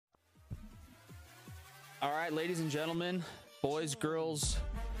All right, ladies and gentlemen, boys, girls,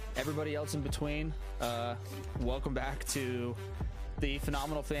 everybody else in between, welcome back to the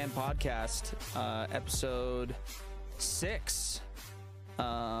Phenomenal Fan Podcast, episode 6.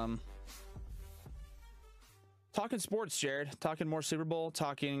 Talking sports, Jared. Talking more Super Bowl,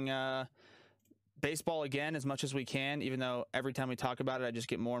 talking baseball again as much as we can, even though every time we talk about it, I just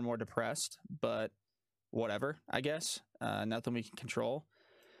get more and more depressed. But whatever, I guess. Nothing we can control.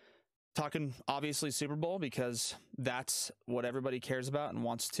 Talking obviously Super Bowl because that's what everybody cares about and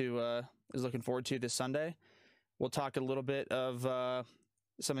wants to is looking forward to this Sunday. We'll talk a little bit of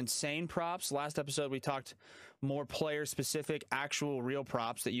some insane props. Last episode we talked more player specific, actual real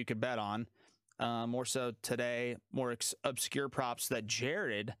props that you could bet on. More so today, more obscure props that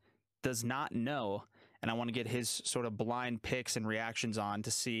Jared does not know, and I want to get his sort of blind picks and reactions on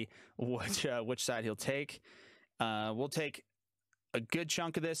to see which side he'll take. We'll take a good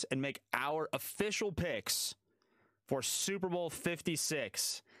chunk of this and make our official picks for Super Bowl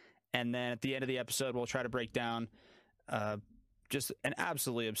 56. And then at the end of the episode, we'll try to break down just an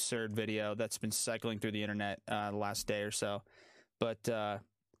absolutely absurd video that's been cycling through the internet the last day or so. But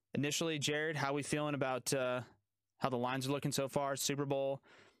initially, Jared, how are we feeling about how the lines are looking so far? Super Bowl,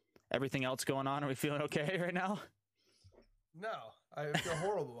 everything else going on? Are we feeling okay right now? No, I feel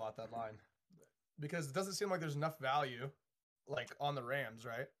horrible about that line because it doesn't seem like there's enough value like on the Rams,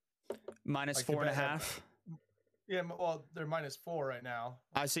 right? Minus like 4.5. Yeah, well, they're -4 right now.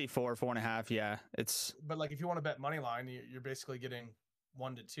 I see 4.5. Yeah, it's. But like, if you want to bet money line, you're basically getting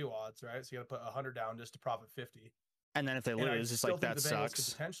 1 to 2 odds, right? So you got to put 100 down just to profit 50. And then if they lose, it's like that the sucks. Bengals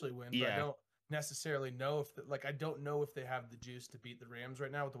could potentially win. Yeah. But I don't necessarily know if I don't know if they have the juice to beat the Rams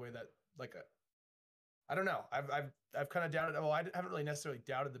right now with the way that I don't know. I've kind of doubted. Well, I haven't really necessarily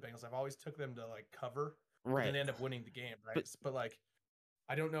doubted the Bengals. I've always took them to like cover. Right. And they end up winning the game, right? But like,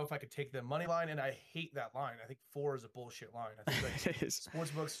 I don't know if I could take the money line, and I hate that line. I think 4 is a bullshit line. I think like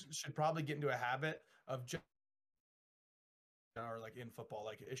sportsbooks should probably get into a habit of just, or like in football,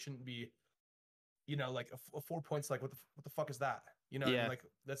 like it shouldn't be, like a 4 points. Like what the fuck is that? Yeah. Like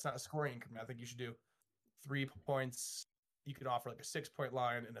that's not a scoring increment. I think you should do 3 points. You could offer like a 6-point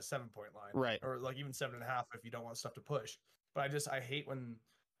line and a 7-point line, right? Or like even 7.5 if you don't want stuff to push. But I hate when.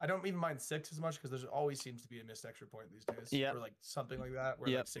 I don't even mind 6 as much because there's always seems to be a missed extra point these days. Yeah. Or like something like that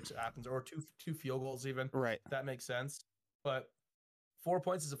where like 6 happens or two field goals even. Right. That makes sense. But 4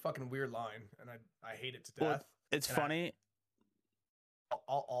 points is a fucking weird line and I hate it to death. Well, it's funny.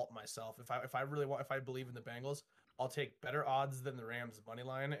 I'll alt myself. If I believe in the Bengals, I'll take better odds than the Rams money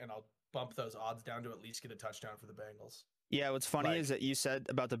line and I'll bump those odds down to at least get a touchdown for the Bengals. Yeah, what's funny is that you said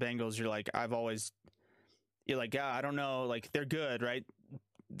about the Bengals, you're like, yeah, I don't know, like they're good, right?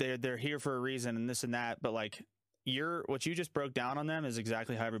 They're here for a reason and this and that, but like what you just broke down on them is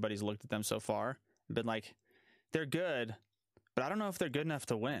exactly how everybody's looked at them so far. Been like, they're good, but I don't know if they're good enough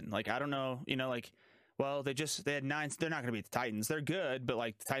to win. Like I don't know, well, they had 9. They're not going to beat the Titans. They're good, but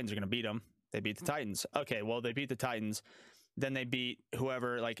like the Titans are going to beat them. They beat the Titans. Okay, well they beat the Titans. Then they beat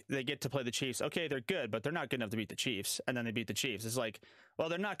whoever. Like they get to play the Chiefs. Okay, they're good, but they're not good enough to beat the Chiefs. And then they beat the Chiefs. It's like, well,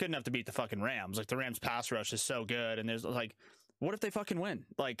 they're not good enough to beat the fucking Rams. Like the Rams pass rush is so good, and there's like. What if they fucking win?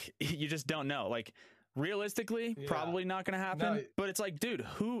 Like, you just don't know. Like, realistically, probably not going to happen. No, but it's like, dude,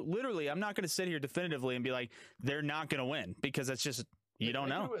 I'm not going to sit here definitively and be like, they're not going to win because that's just, you don't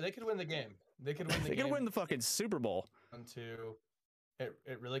know. They could win the game. They could win the game. They could win the fucking Super Bowl. It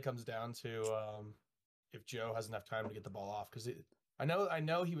really comes down to if Joe has enough time to get the ball off. Because I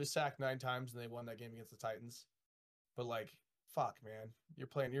know he was sacked 9 times and they won that game against the Titans. But like, fuck, man,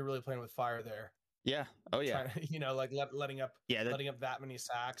 you're really playing with fire there. Yeah. Oh yeah. Like letting up that many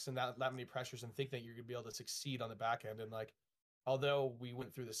sacks and that many pressures and think that you're gonna be able to succeed on the back end. And like, although we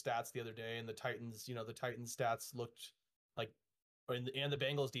went through the stats the other day and the Titans, the Titans stats looked like, and the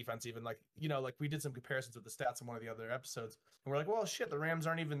Bengals defense even like, like we did some comparisons with the stats in one of the other episodes and we're like, well, shit, the Rams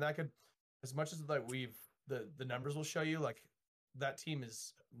aren't even that good. As much as like the numbers will show you, like that team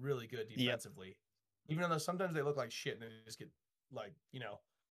is really good defensively, even though sometimes they look like shit and they just get like,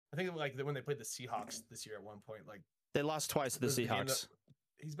 I think like when they played the Seahawks this year at one point, like they lost twice to the Seahawks.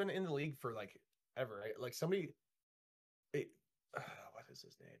 He's been in the league for like ever, right? Like what is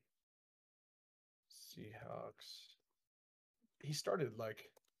his name? Seahawks. He started like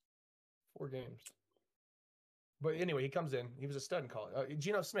 4 games. But anyway, he comes in. He was a stud in college.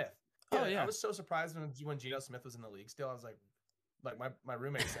 Geno Smith. Oh yeah. I was so surprised when Geno Smith was in the league. Still, I was like my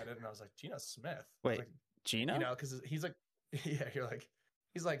roommate said it, and I was like, Geno Smith. Wait, like, Geno? Because he's like, yeah, you're like.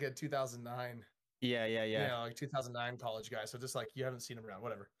 He's like a 2009. Yeah. Like 2009 college guy. So just like you haven't seen him around,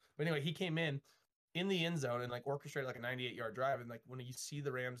 whatever. But anyway, he came in the end zone and like orchestrated like a 98-yard drive. And like when you see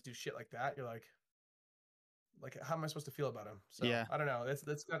the Rams do shit like that, you're like, like, how am I supposed to feel about him? So Yeah. I don't know.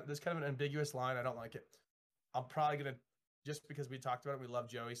 That's kind of an ambiguous line. I don't like it. I'm probably gonna, just because we talked about it, we love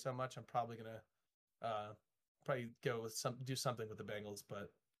Joey so much. I'm probably gonna probably go with do something with the Bengals,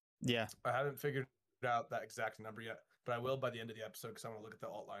 but yeah, I haven't figured out that exact number yet. But I will by the end of the episode because I want to look at the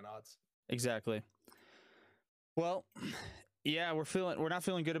alt line odds. exactly. Well, yeah, we're not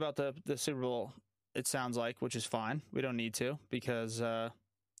feeling good about the Super Bowl. It sounds like, which is fine. We don't need to because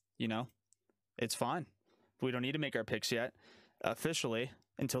it's fine. We don't need to make our picks yet officially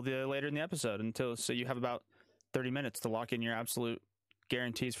until later in the episode. So you have about 30 minutes to lock in your absolute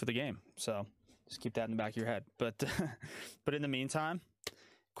guarantees for the game. So just keep that in the back of your head. But but in the meantime,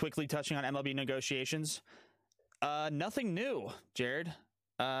 quickly touching on MLB negotiations. Nothing new, Jared.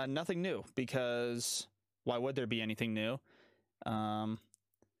 Nothing new, because why would there be anything new?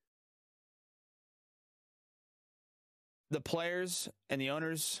 The players and the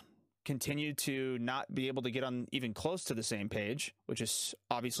owners continue to not be able to get on even close to the same page, which is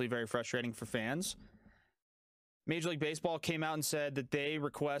obviously very frustrating for fans. Major League Baseball came out and said that they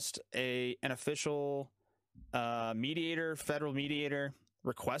request an official mediator, federal mediator.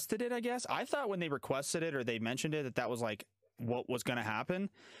 Requested it, I guess. I thought when they requested it or they mentioned it that was like what was going to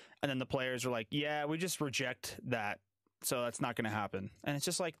happen. And then the players were like, yeah, we just reject that. So that's not going to happen. And it's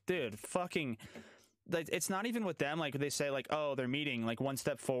just like, dude, fucking, it's not even with them. Like they say like, oh, they're meeting like 1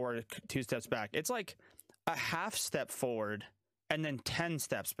 step forward, 2 steps back. It's like a half step forward and then 10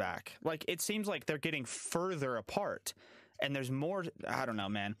 steps back. Like it seems like they're getting further apart and there's more. I don't know,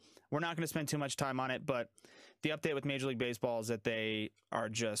 man. We're not going to spend too much time on it, but the update with Major League Baseball is that they are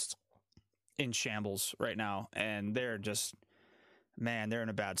just in shambles right now, and they're just, man, they're in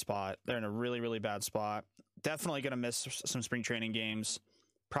a bad spot. They're in a really, really bad spot. Definitely going to miss some spring training games.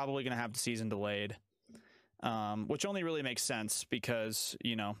 Probably going to have the season delayed, which only really makes sense because,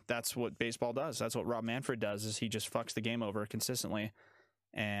 that's what baseball does. That's what Rob Manfred does, is he just fucks the game over consistently,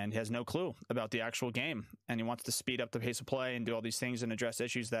 and he has no clue about the actual game, and he wants to speed up the pace of play and do all these things and address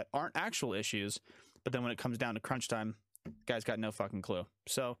issues that aren't actual issues. But then when it comes down to crunch time, guy's got no fucking clue.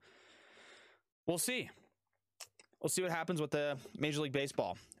 So we'll see. We'll see what happens with the Major League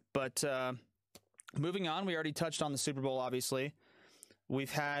Baseball. But moving on, we already touched on the Super Bowl, obviously.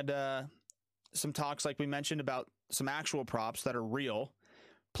 We've had some talks, like we mentioned, about some actual props that are real.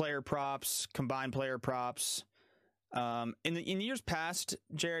 Player props, combined player props. In years past,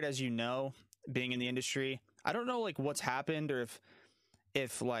 Jared, as you know, being in the industry, I don't know like what's happened or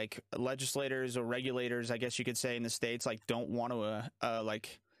if like legislators or regulators, I guess you could say, in the States, like don't want to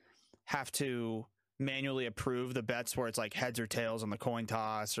like have to manually approve the bets where it's like heads or tails on the coin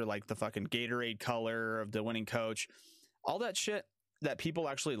toss or like the fucking Gatorade color of the winning coach, all that shit that people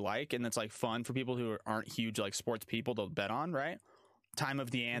actually like. And it's like fun for people who aren't huge, like sports people to bet on, right? Time of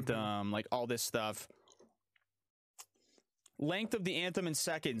the anthem, like all this stuff. Length of the anthem in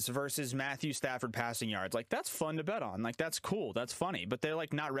seconds versus Matthew Stafford passing yards. Like, that's fun to bet on. Like, that's cool. That's funny. But they're,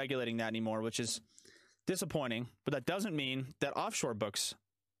 like, not regulating that anymore, which is disappointing. But that doesn't mean that offshore books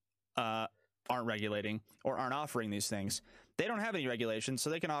aren't regulating or aren't offering these things. They don't have any regulations, so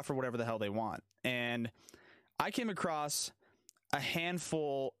they can offer whatever the hell they want. And I came across a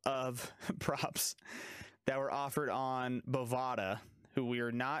handful of props that were offered on Bovada, who we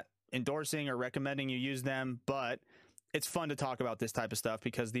are not endorsing or recommending you use them, but it's fun to talk about this type of stuff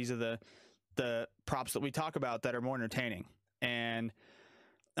because these are the props that we talk about that are more entertaining. And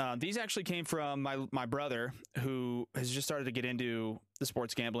these actually came from my brother, who has just started to get into the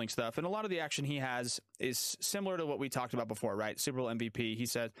sports gambling stuff. And a lot of the action he has is similar to what we talked about before, right? Super Bowl MVP. He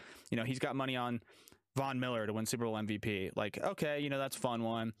said, he's got money on Von Miller to win Super Bowl MVP. Like, okay, that's fun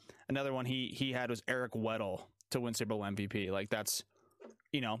one. Another one he had was Eric Weddle to win Super Bowl MVP. Like, that's,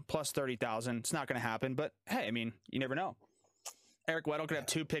 plus 30,000. It's not going to happen, but hey, I mean, you never know. Eric Weddle could have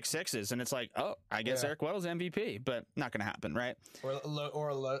 2 pick sixes, and it's like, oh, I guess Eric Weddle's MVP, but not going to happen, right? Or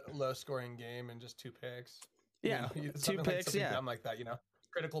a low scoring game and just 2 picks. Yeah, 2 picks, dumb like that,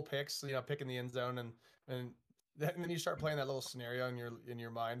 critical picks, pick in the end zone, and then you start playing that little scenario in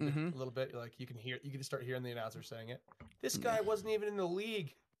your mind a little bit. Like you can start hearing the announcer saying it. This guy wasn't even in the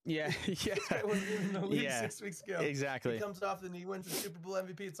league. Yeah. This guy wasn't even in the league 6 weeks ago. Exactly. He comes off and he wins the Super Bowl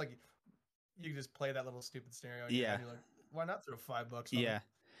MVP. It's like you just play that little stupid scenario. And you're like, why not throw $5?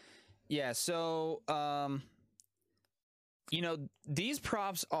 Yeah. So, these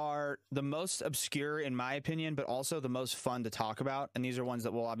props are the most obscure in my opinion, but also the most fun to talk about. And these are ones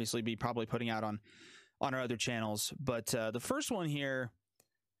that we'll obviously be probably putting out on our other channels. But the first one here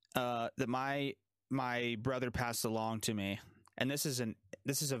that my brother passed along to me, and this is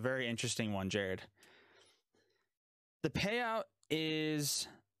a very interesting one, Jared. The payout is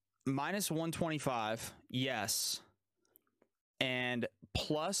minus 125, yes, and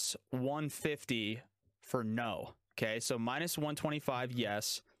plus 150 for no. Okay, so minus 125,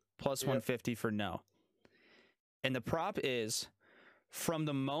 yes, plus 150 for no. And the prop is from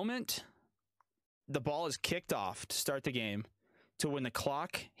the moment the ball is kicked off to start the game to when the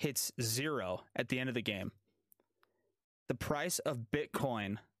clock hits 0 at the end of the game, the price of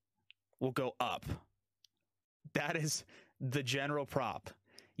Bitcoin will go up. That is the general prop.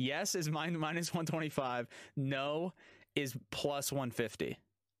 Yes is minus 125. No is plus 150.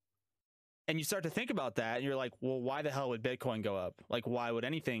 And you start to think about that, and you're like, well, why the hell would Bitcoin go up? Like, why would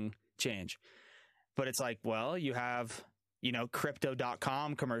anything change? But it's like, well, you have,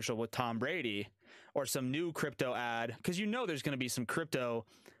 crypto.com commercial with Tom Brady or some new crypto ad, because there's going to be some crypto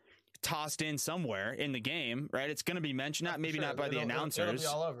tossed in somewhere in the game, right? It's going to be mentioned, not by the announcers. It'll be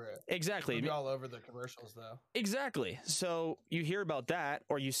all over it. Exactly. It'll be all over the commercials, though. Exactly. So you hear about that,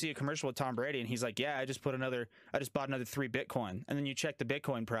 or you see a commercial with Tom Brady, and he's like, "Yeah, I just bought another 3 Bitcoin," and then you check the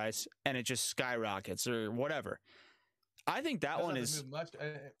Bitcoin price, and it just skyrockets or whatever. I think that one is much.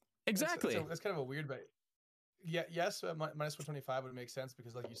 Exactly. It's kind of a weird, but yes, minus 125 would make sense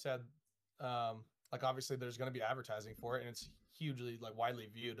because, like you said, obviously there's going to be advertising for it, and it's hugely widely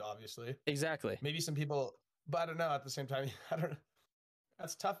viewed. Obviously, exactly. Maybe some people, but I don't know. At the same time, I don't know.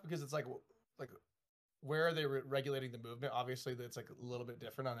 That's tough because it's like where are they regulating the movement? Obviously, it's a little bit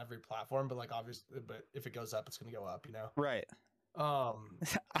different on every platform, but but if it goes up, it's going to go up. Right. I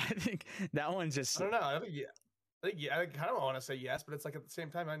think that one's just. I don't know. I kind of want to say yes, but it's at the same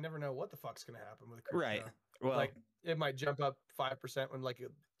time, I never know what the fuck's going to happen with crypto. Right. Well, it might jump up 5% when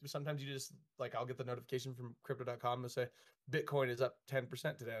sometimes you just I'll get the notification from crypto.com to say Bitcoin is up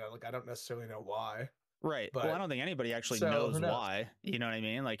 10% today. And I don't necessarily know why. Right. But, I don't think anybody actually knows why. You know what I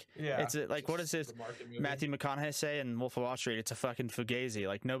mean? It's what does this Matthew McConaughey say in Wolf of Wall Street? It's a fucking fugazi.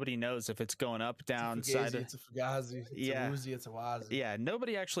 Nobody knows if it's going up, down, it's a fugazi, it's a fugazi. It's a woozy, it's a wazi. Yeah.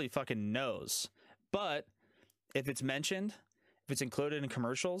 Nobody actually fucking knows. But if it's mentioned, if it's included in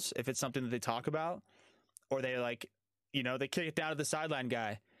commercials, if it's something that they talk about, or they they kick it down to the sideline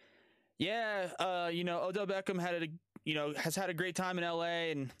guy. Yeah, Odell Beckham has had a great time in LA,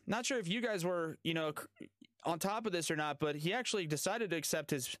 and not sure if you guys were, on top of this or not, but he actually decided to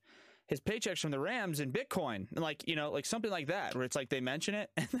accept his paychecks from the Rams in Bitcoin, and something like that, where it's they mention it,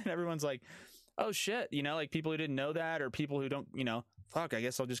 and then everyone's like, oh shit, people who didn't know that, or people who don't, fuck, I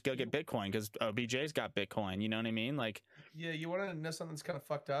guess I'll just go get Bitcoin because BJ's got Bitcoin. You know what I mean? Yeah, you want to know something that's kind of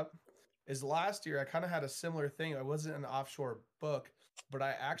fucked up? Is last year I kind of had a similar thing. I wasn't an offshore book, but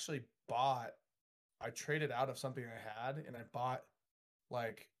I actually I traded out of something I had, and I bought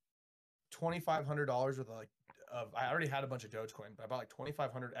 $2,500 worth of I already had a bunch of Dogecoin, but I bought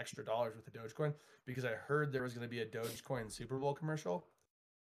 $2,500 extra worth of Dogecoin because I heard there was going to be a Dogecoin Super Bowl commercial,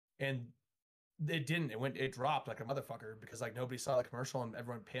 and it didn't. It dropped like a motherfucker because nobody saw the commercial and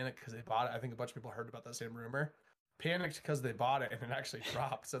everyone panicked because they bought it. I think a bunch of people heard about that same rumor, panicked because they bought it, and it actually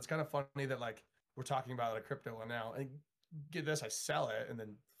dropped. So it's kind of funny that we're talking about a crypto one now, and get this, I sell it, and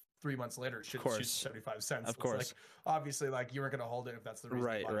then 3 months later it should shoot 75 cents. Of course, obviously you weren't going to hold it if that's the reason.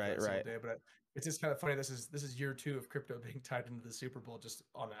 Right. Day, but it's just kind of funny. This is year 2 of crypto being tied into the Super Bowl just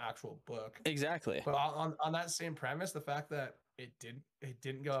on the actual book. Exactly. But on that same premise, the fact that it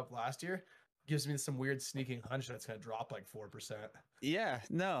didn't go up last year gives me some weird sneaking hunch that's going to drop 4%. Yeah,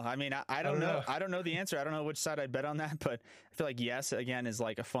 no, I mean, I don't know. I don't know the answer. I don't know which side I'd bet on that, but I feel yes, again, is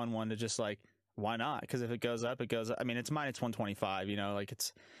a fun one to just why not? Because if it goes up, it goes up. I mean, it's minus 125,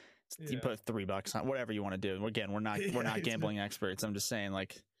 it's you put $3 on whatever you want to do. Again, we're not gambling experts. I'm just saying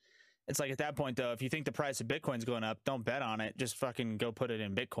it's at that point though, if you think the price of Bitcoin's going up, don't bet on it. Just fucking go put it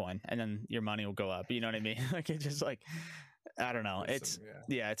in Bitcoin and then your money will go up. You know what I mean? It's just I don't know. It's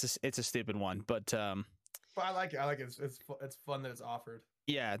a stupid one, but I like it. It's fun that it's offered.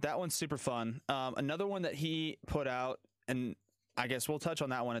 Yeah, that one's super fun. Another one that he put out, and I guess we'll touch on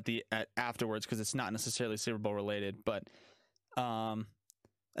that one afterwards because it's not necessarily Super Bowl related, but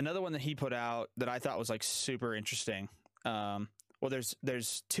another one that he put out that I thought was super interesting. Well,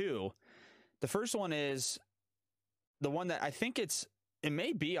 there's 2. The first one is the one that I think it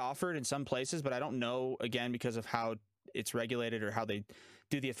may be offered in some places, but I don't know, again, because of how it's regulated or how they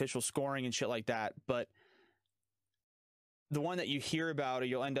do the official scoring and shit like that. But the one that you hear about, or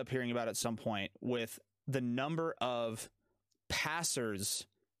you'll end up hearing about at some point, with the number of passers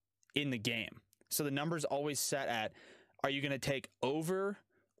in the game. So the number's always set at, are you going to take over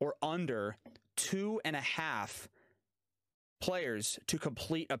or under 2.5 players to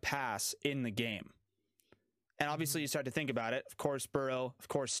complete a pass in the game? And obviously you start to think about it. Of course, Burrow, of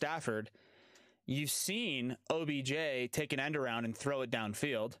course, Stafford. You've seen OBJ take an end around and throw it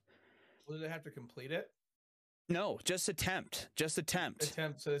downfield. Will they have to complete it? No, just attempt. Attempt.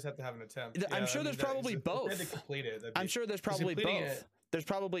 So they just have to have an attempt. I'm sure there's probably both. If they had to complete it, I'm sure there's probably both. There's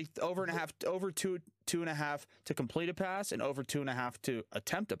probably over 2.5 to complete a pass and over 2.5 to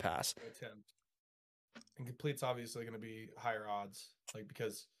attempt a pass. And complete's obviously going to be higher odds, like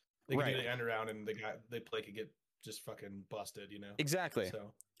because they can do the end around and they play could get just fucking busted, you know. Exactly.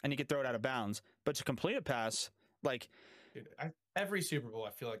 So and you could throw it out of bounds, but to complete a pass, like dude, every Super Bowl,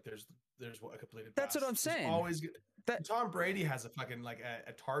 I feel like there's a completed pass. That's what I'm saying. There's always Tom Brady has a fucking like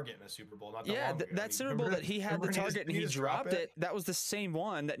a target in a Super Bowl. Not that Super Bowl that he had the target and he dropped it. That was the same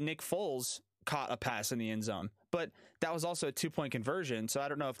one that Nick Foles caught a pass in the end zone, but that was also a 2-point conversion. So I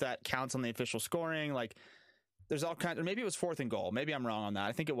don't know if that counts on the official scoring. Like there's all kinds, or maybe it was 4th and goal. Maybe I'm wrong on that.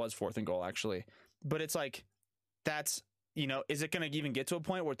 I think it was 4th and goal actually, but it's like, that's, you know, is it going to even get to a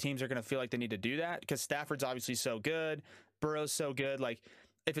point where teams are going to feel like they need to do that? Because Stafford's obviously so good. Burrow's so good. Like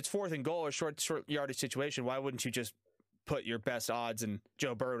if it's 4th and goal or short yardage situation, why wouldn't you just put your best odds in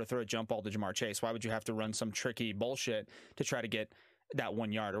Joe Burrow to throw a jump ball to Jamar Chase? Why would you have to run some tricky bullshit to try to get that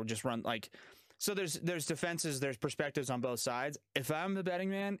 1 yard, or just run like, so there's defenses, there's perspectives on both sides. If I'm the betting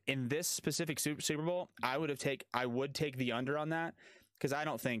man in this specific Super Bowl, I would take the under on that, because I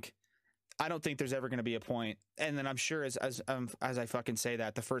don't think there's ever going to be a point. And then I'm sure as I fucking say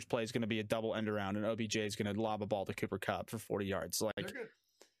that, the first play is going to be a double end around and OBJ is going to lob a ball to Cooper Kupp for 40 yards. Like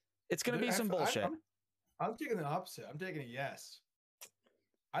it's going to be some bullshit. I'm taking the opposite. I'm taking a yes.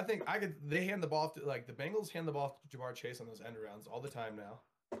 I think they hand the ball to, like, the Bengals hand the ball to Jamar Chase on those end arounds all the time now.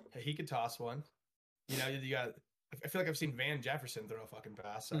 He could toss one. You know, I feel like I've seen Van Jefferson throw a fucking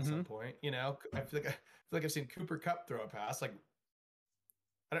pass at some point. You know, I feel like I've seen Cooper Kupp throw a pass. Like,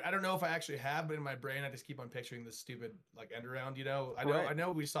 I don't know if I actually have, but in my brain, I just keep on picturing this stupid like end around. You know, I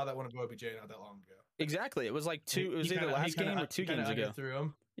know we saw that one of OBJ not that long ago. Exactly, it was like it was either last game or 2 games ago. Through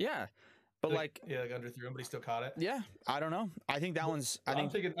him. Yeah, but like underthrew him, but he still caught it. Yeah, I don't know. I think that one's. I'm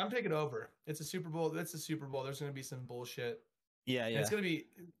taking over. It's a Super Bowl. It's a Super Bowl. There's going to be some bullshit. Yeah. And it's going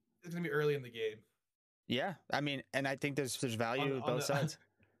to be early in the game. Yeah, I mean, and I think there's value on both sides.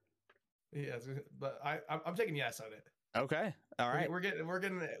 Yeah, but I'm taking yes on it. Okay. All right. We're getting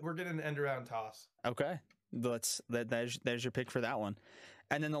an end around toss. Okay. There's your pick for that one.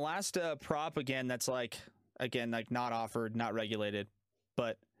 And then the last prop that's like not offered, not regulated,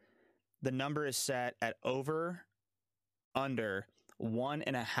 but the number is set at over under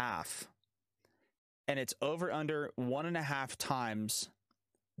 1.5. And it's over under 1.5 times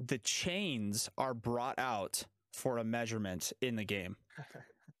the chains are brought out for a measurement in the game.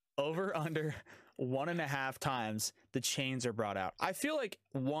 Over under 1.5 times the chains are brought out. I feel like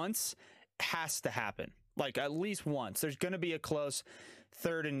once has to happen. Like at least once. There's going to be a close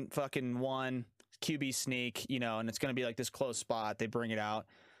 3rd and fucking 1 QB sneak, you know, and it's going to be like this close spot. They bring it out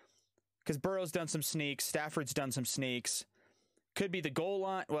because Burrow's done some sneaks. Stafford's done some sneaks. Could be the goal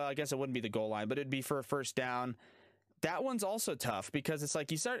line. Well, I guess it wouldn't be the goal line, but it'd be for a first down. That one's also tough because it's like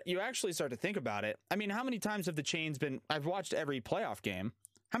you actually start to think about it. I mean, how many times have the chains been? I've watched every playoff game.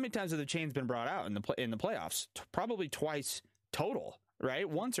 How many times have the chains been brought out in the playoffs? Probably twice total, right?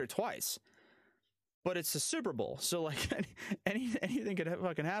 Once or twice. But it's the Super Bowl, so like anything could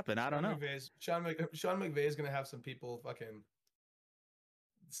fucking happen. I don't know. Sean McVay is gonna have some people that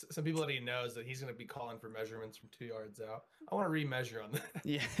he knows that he's gonna be calling for measurements from 2 yards out. I want to remeasure on that.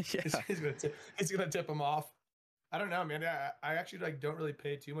 Yeah. He's gonna tip them off. I don't know, man. I actually don't really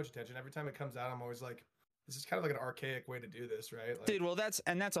pay too much attention. Every time it comes out, I'm always like, this is kind of like an archaic way to do this, right? Like, dude, well, that's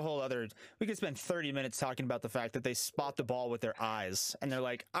a whole other. We could spend 30 minutes talking about the fact that they spot the ball with their eyes, and they're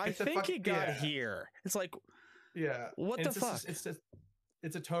like, "I think he got here." It's like, yeah, what the fuck?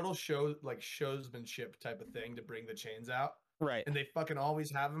 It's a total showsmanship type of thing to bring the chains out, right? And they fucking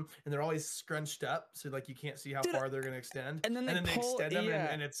always have them, and they're always scrunched up, so like you can't see how far they're gonna extend. And then they extend them,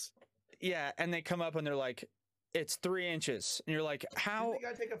 and it's and they come up and they're like, it's 3 inches, and you're like, how? Did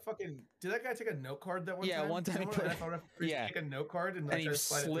that guy take a note card that one time? Yeah, one time he take a note card and he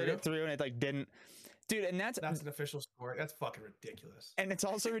slid it through, and it like didn't. Dude, and that's an official score. That's fucking ridiculous. And it's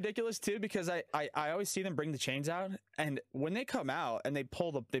also ridiculous too because I always see them bring the chains out, and when they come out and they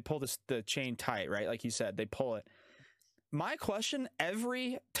pull the chain tight, right? Like you said, they pull it. My question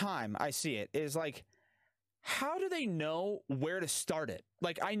every time I see it is like, how do they know where to start it?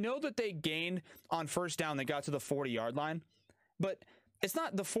 Like, I know that they gained on first down, they got to the 40-yard line, but it's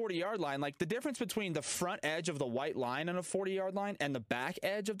not the 40-yard line. Like, the difference between the front edge of the white line on a 40-yard line and the back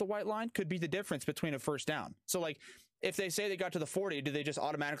edge of the white line could be the difference between a first down. So, like, if they say they got to the 40, do they just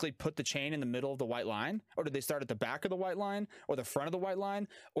automatically put the chain in the middle of the white line, or do they start at the back of the white line or the front of the white line,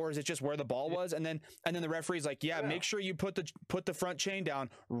 or is it just where the ball was? And then the referee's like, yeah, make sure you put the front chain down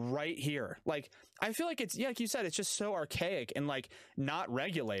right here. Like, I feel like it's, like you said, it's just so archaic and like not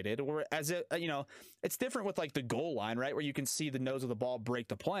regulated, or as it, it's different with like the goal line, right? Where you can see the nose of the ball break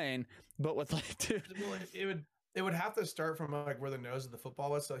the plane, but with like, dude, it would have to start from like where the nose of the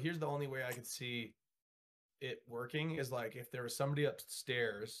football was. So here's the only way I could see it working is like if there was somebody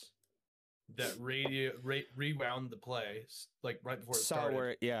upstairs that rewound the play, like right before it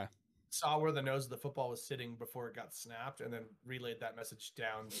started. Saw where the nose of the football was sitting before it got snapped, and then relayed that message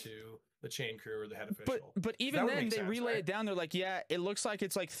down to the chain crew or the head official. But even then, they relay it down. They're like, yeah, it looks like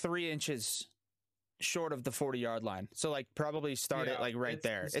it's like 3 inches short of the 40-yard line. So like probably start it like right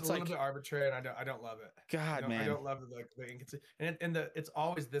there. It's a little bit arbitrary, and I don't love it. God, man, I don't love the inconsistent, and it's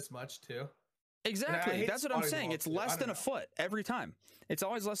always this much too. Exactly. That's what I'm saying. It's less than a foot every time. It's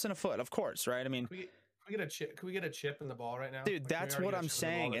always less than a foot, of course, right? I mean, can we get a chip in the ball right now? Dude, that's what I'm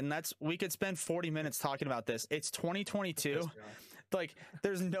saying. And we could spend 40 minutes talking about this. It's 2022. Like,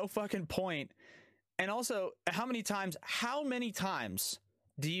 there's no fucking point. And also, how many times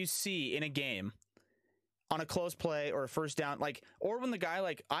do you see in a game on a close play or a first down, like, or when the guy,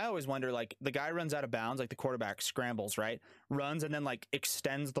 like, I always wonder, like, the guy runs out of bounds, like the quarterback scrambles, right? Runs and then like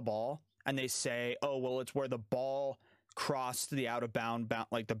extends the ball. And they say, oh, well, it's where the ball crossed the out of bound,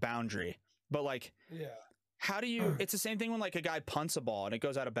 like the boundary. But like, how do you, it's the same thing when like a guy punts a ball and it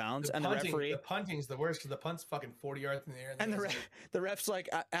goes out of bounds and the referee. The punting's the worst because the punt's fucking 40 yards in the air. And the ref's like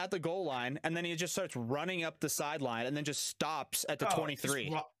at the goal line, and then he just starts running up the sideline and then just stops at the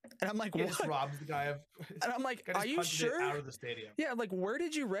 23. And I'm like, what? Just robs the guy of. And I'm like, are you sure? Out of the stadium. Yeah, like, where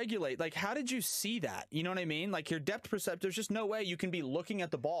did you regulate? Like, how did you see that? You know what I mean? Like, your depth perception, there's just no way you can be looking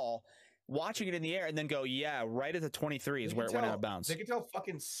at the ball, watching it in the air, and then go, yeah, right at the 23 is where it went out of bounds. They can tell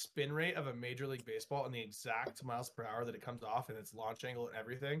fucking spin rate of a Major League Baseball and the exact miles per hour that it comes off and its launch angle and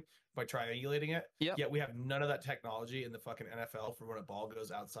everything by triangulating it. Yep. Yet we have none of that technology in the fucking NFL for when a ball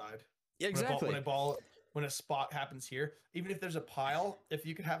goes outside. Exactly. When a spot happens here, even if there's a pile, if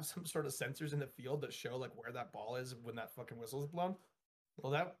you could have some sort of sensors in the field that show like where that ball is when that fucking whistle is blown,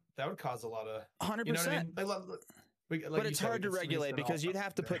 well, that would cause a lot of 100%. You know what I mean? But it's hard to regulate because you'd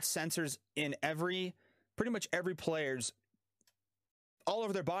have to put sensors in pretty much every player's, all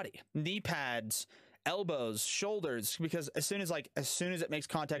over their body, knee pads, elbows, shoulders, because as soon as it makes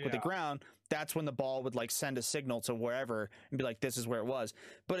contact with the ground, that's when the ball would like send a signal to wherever and be like, this is where it was.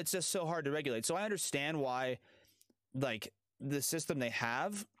 But it's just so hard to regulate. So I understand why like the system they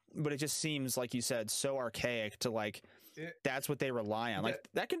have, but it just seems, like you said, so archaic to like, that's what they rely on. Like,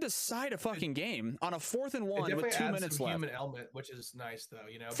 that can decide a fucking game on a 4th and 1 with 2 minutes left. Human element, which is nice though,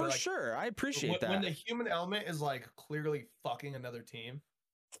 you know. For like, sure, I appreciate that. When the human element is like clearly fucking another team,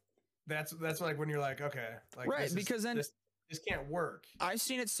 that's like when you're like, okay, like, right? Because then this can't work. I've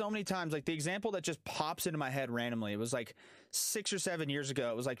seen it so many times. Like, the example that just pops into my head randomly, it was like 6 or 7 years ago.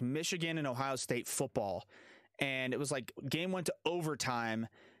 It was like Michigan and Ohio State football, and it was like game went to overtime.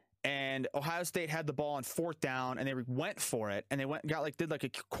 And Ohio State had the ball on 4th down, and they went for it, and they did like a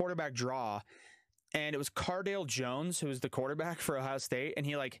quarterback draw, and it was Cardale Jones who was the quarterback for Ohio State, and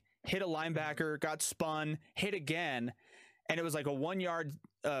he like hit a linebacker, got spun, hit again, and it was like a 1 yard,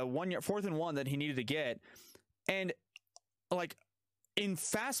 4th and 1 that he needed to get, and like in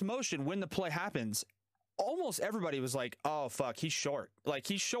fast motion when the play happens, almost everybody was like, oh fuck, he's short,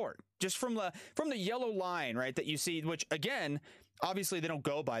 just from the yellow line, right, that you see, which again, obviously they don't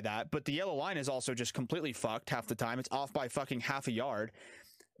go by that, but the yellow line is also just completely fucked half the time. It's off by fucking half a yard,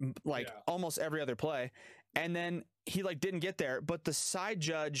 almost every other play. And then he like didn't get there, but the side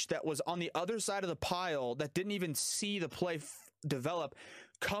judge that was on the other side of the pile that didn't even see the play develop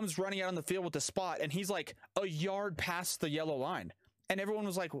comes running out on the field with the spot, and he's like a yard past the yellow line. And everyone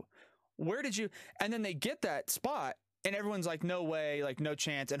was like, where did you? And then they get that spot, and everyone's like, no way, like no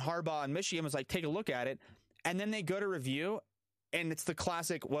chance. And Harbaugh in Michigan was like, take a look at it. And then they go to review, and it's the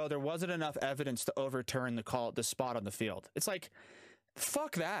classic, well, there wasn't enough evidence to overturn the spot on the field. It's like,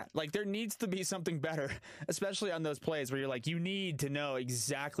 fuck that. Like, there needs to be something better, especially on those plays where you're like, you need to know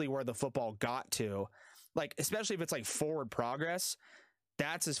exactly where the football got to. Like, especially if it's like forward progress,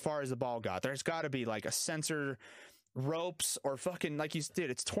 that's as far as the ball got. There's got to be like a sensor, ropes, or fucking, like you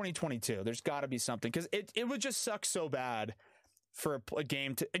did, it's 2022. There's got to be something, because it would just suck so bad for a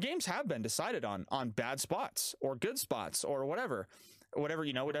game games have been decided on bad spots or good spots or whatever,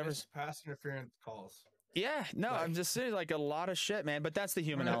 you know, whatever's pass interference calls. Yeah, no, I'm just saying, like, a lot of shit, man. But that's the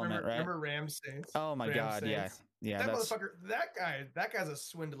human element, right? Remember Rams Saints? Oh my God, Saints? Yeah, that motherfucker, that guy's a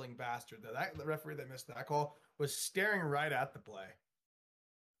swindling bastard. Though the referee that missed that call was staring right at the play.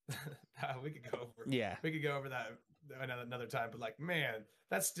 We could go over that another time, but like, man,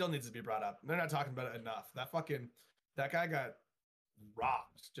 that still needs to be brought up. They're not talking about it enough. That guy got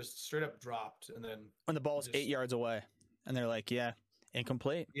rocked, just straight up dropped, and then when the ball's 8 yards away, and they're like, yeah,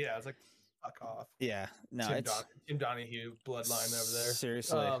 incomplete. Yeah, it's like, fuck off. Yeah, no, Tim Donahue bloodline over there.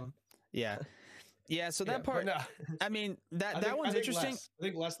 Seriously, yeah. Yeah, so that part, no. I mean, that one's interesting. I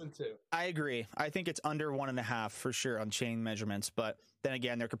think less than 2. I agree. I think it's under 1.5 for sure on chain measurements, but then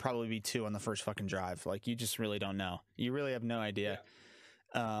again, there could probably be 2 on the first fucking drive. Like, you just really don't know. You really have no idea.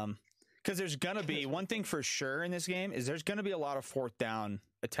 Yeah. Because there's going to be one thing for sure in this game is there's going to be a lot of 4th down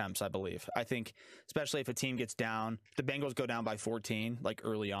attempts, I believe. I think, especially if a team gets down, the Bengals go down by 14, like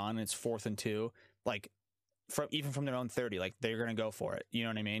early on, and it's 4th and 2, like even from their own 30, like they're going to go for it. You know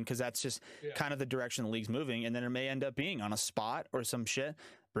what I mean? Because that's just kind of the direction the league's moving. And then it may end up being on a spot or some shit,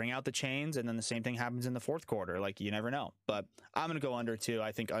 bring out the chains, and then the same thing happens in the 4th quarter. Like, you never know. But I'm going to go under 2.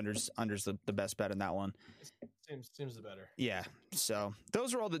 I think under's the best bet in that one. Seems the better. Yeah. So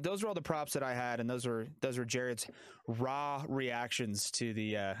those are all the props that I had, and those were Jared's raw reactions to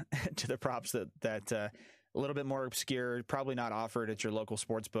the to the props that a little bit more obscure, probably not offered at your local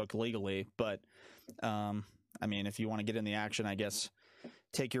sports book legally, but I mean, if you want to get in the action, I guess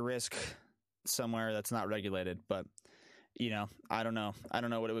take your risk somewhere that's not regulated. But, you know, I don't know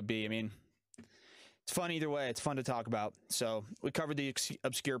what it would be. I mean, it's fun either way. It's fun to talk about. So we covered the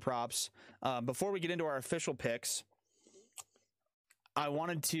obscure props. Before we get into our official picks, I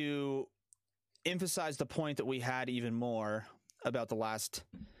wanted to emphasize the point that we had even more about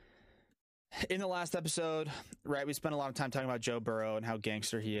in the last episode, right? We spent a lot of time talking about Joe Burrow and how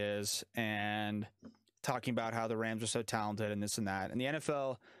gangster he is, and talking about how the Rams are so talented and this and that. And the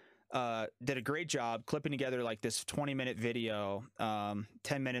NFL did a great job clipping together like this 20-minute video, 10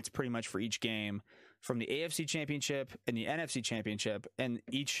 minutes pretty much for each game, from the AFC Championship and the NFC Championship. And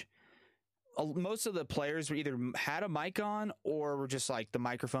most of the players were either had a mic on or were just like the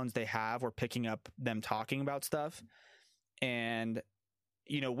microphones they have were picking up them talking about stuff. And,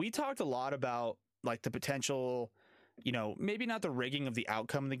 you know, we talked a lot about like the potential, you know, maybe not the rigging of the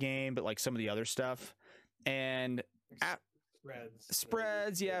outcome of the game, but like some of the other stuff. And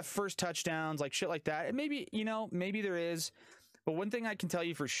spreads, yeah, first touchdowns, like shit like that. And maybe, you know, maybe there is. But one thing I can tell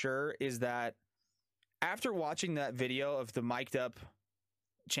you for sure is that after watching that video of the mic'd up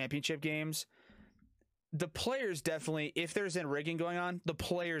championship games, the players definitely, if there's a rigging going on, the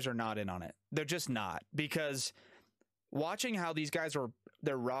players are not in on it. They're just not, because watching how these guys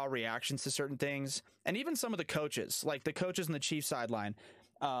their raw reactions to certain things, and even some of the coaches, like the coaches on the Chiefs sideline,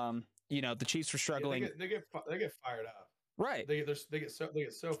 you know, the Chiefs were struggling. Yeah, they get fired up. Right. They get so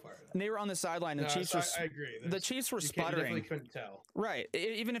fired up. And they were on the sideline. And I agree. The Chiefs were sputtering. You couldn't tell. Right.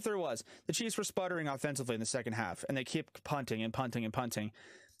 Even if there was, the Chiefs were sputtering offensively in the second half, and they kept punting and punting and punting.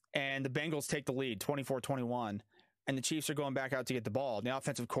 And the Bengals take the lead 24-21. And the Chiefs are going back out to get the ball. And the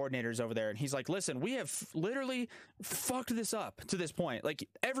offensive coordinator's over there. And he's like, listen, we have literally fucked this up to this point. Like,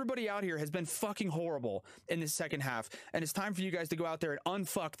 everybody out here has been fucking horrible in this second half. And it's time for you guys to go out there and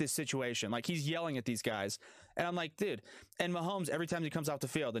unfuck this situation. Like, he's yelling at these guys. And I'm like, dude. And Mahomes, every time he comes off the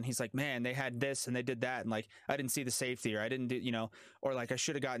field, and he's like, man, they had this and they did that. And like, I didn't see the safety, or I didn't do, you know, or like, I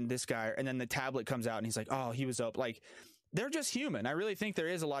should have gotten this guy. And then the tablet comes out and he's like, oh, he was up. Like, they're just human. I really think there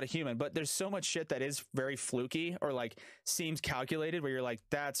is a lot of human, but there's so much shit that is very fluky or like seems calculated, where you're like,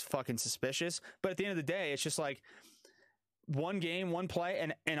 that's fucking suspicious. But at the end of the day, it's just like one game, one play.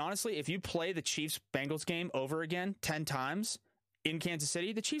 And honestly, if you play the Chiefs Bengals game over again 10 times in Kansas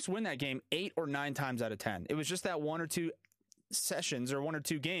City, the Chiefs win that game 8 or 9 times out of 10. It was just that 1 or 2 sessions or 1 or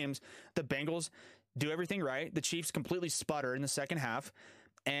 2 games. The Bengals do everything right. The Chiefs completely sputter in the second half,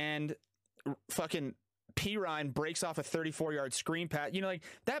 and fucking Pirine breaks off a 34-yard screen pass. You know, like,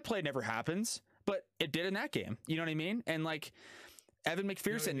 that play never happens, but it did in that game. You know what I mean? And like Evan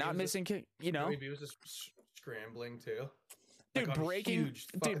McPherson not missing kick. You know, he was just scrambling too. Dude, like breaking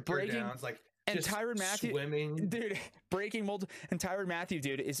downs, like, and Tyrann Mathieu swimming. Dude, breaking multiple. And Tyrann Mathieu,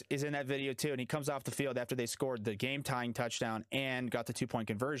 dude, is in that video too. And he comes off the field after they scored the game-tying touchdown and got the 2-point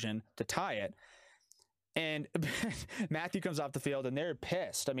conversion to tie it. And Mathieu comes off the field and they're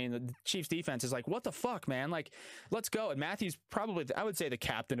pissed. I mean, the Chiefs defense is like, what the fuck, man? Like, let's go. And Matthew's probably, I would say, the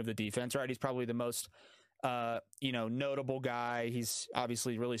captain of the defense, right? He's probably the most, you know, notable guy. He's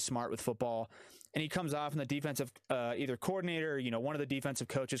obviously really smart with football. And he comes off, and the defensive either coordinator, you know, one of the defensive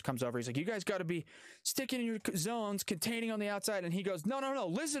coaches comes over. He's like, you guys got to be sticking in your zones, containing on the outside. And he goes, no,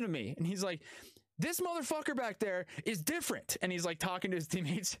 listen to me. And he's like, this motherfucker back there is different. And he's like talking to his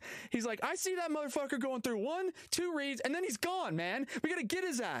teammates. He's like, I see that motherfucker going through 1, 2 reads, and then he's gone, man. We got to get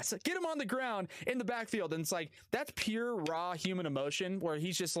his ass, get him on the ground in the backfield. And it's like, that's pure raw human emotion where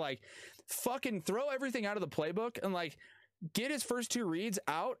he's just like, fucking throw everything out of the playbook and like, get his first 2 reads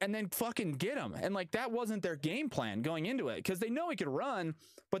out and then fucking get him. And like, that wasn't their game plan going into it because they know he could run,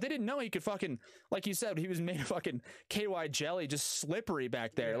 but they didn't know he could fucking, like you said, he was made of fucking KY jelly, just slippery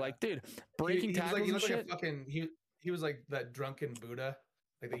back there. Yeah. Like, dude, breaking tackles and shit. He was like that drunken Buddha,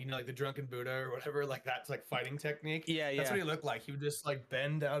 like like the drunken Buddha or whatever. Like that's like fighting technique. Yeah, that's what he looked like. He would just like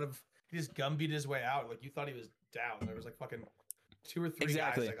bend out of. He just gumbeat his way out. Like you thought he was down. There was like fucking 2 or 3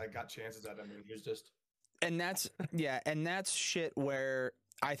 guys like got chances at him, and he was just. And that's and that's shit where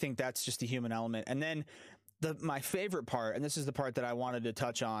I think that's just a human element. And then my favorite part, and this is the part that I wanted to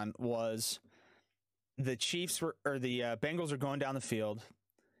touch on, was the Bengals are going down the field.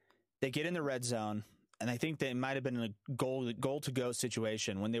 They get in the red zone, and I think they might have been in a goal to go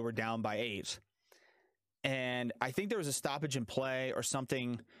situation when they were down by 8. And I think there was a stoppage in play or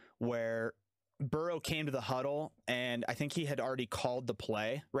something where Burrow came to the huddle, and I think he had already called the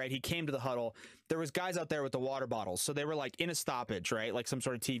play, right? He came to the huddle. There was guys out there with the water bottles, so they were like in a stoppage, right? Like some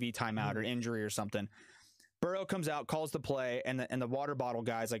sort of TV timeout or injury or something. Burrow comes out, calls the play, and the water bottle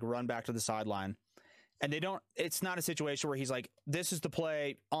guys like run back to the sideline. And it's not a situation where he's like, this is the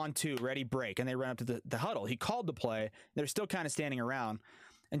play, on 2, ready, break, and they run up to the huddle. He called the play. They're still kind of standing around.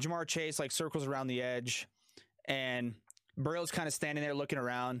 And Jamar Chase like circles around the edge, and Burrow's kind of standing there looking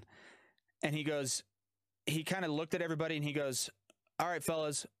around. And he kind of looked at everybody and he goes, all right,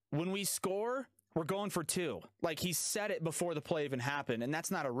 fellas, when we score, we're going for 2. Like he said it before the play even happened. And that's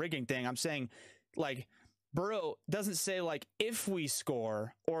not a rigging thing. I'm saying like Burrow doesn't say like if we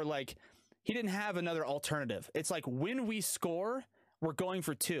score, or like he didn't have another alternative. It's like when we score, we're going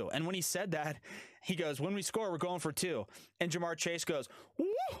for 2. And when he said that, he goes, when we score, we're going for 2. And Jamar Chase goes, woo,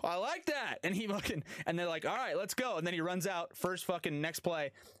 I like that. And and they're like, all right, let's go. And then he runs out first fucking next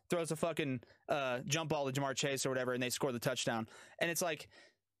play, throws a fucking jump ball to Jamar Chase or whatever, and they score the touchdown. And it's like,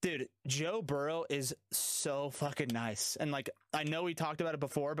 dude, Joe Burrow is so fucking nice. And like, I know we talked about it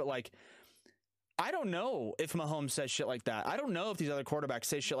before, but like, I don't know if Mahomes says shit like that. I don't know if these other quarterbacks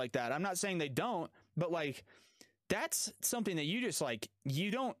say shit like that. I'm not saying they don't, but like, that's something that you just like,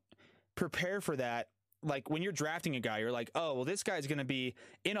 you don't prepare for that. Like when you're drafting a guy, you're like, oh, well, this guy's going to be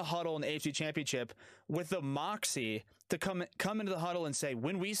in a huddle in the AFC Championship with the moxie to come into the huddle and say,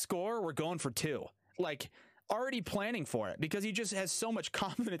 when we score, we're going for 2. Like already planning for it because he just has so much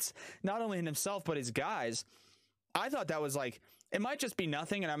confidence, not only in himself, but his guys. I thought that was like, it might just be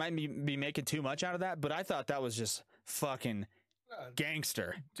nothing and I might be making too much out of that, but I thought that was just fucking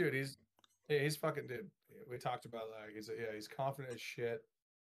gangster. Dude, he's fucking, dude. We talked about that. He's confident as shit.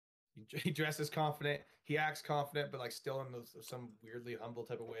 He dresses confident. He acts confident, but like still in some weirdly humble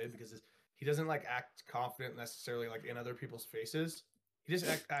type of way because he doesn't like act confident necessarily like in other people's faces. He just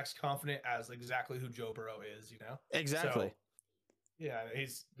acts confident as exactly who Joe Burrow is, you know? Exactly. So, yeah,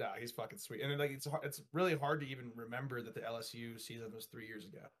 he's fucking sweet. And then, like it's really hard to even remember that the LSU season was 3 years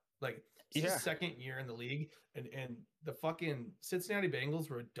ago. Like it's his second year in the league, and the fucking Cincinnati Bengals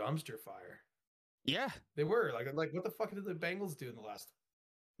were a dumpster fire. Yeah, they were like what the fuck did the Bengals do in the last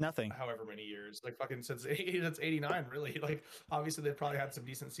nothing? However many years, like fucking since that's 89, really. Like obviously they probably had some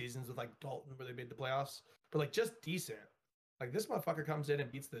decent seasons with like Dalton where they made the playoffs, but like just decent. Like this motherfucker comes in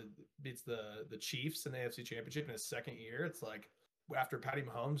and beats the Chiefs in the AFC Championship in his second year. It's like after Patty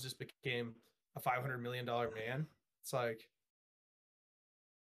Mahomes just became a $500 million man. It's like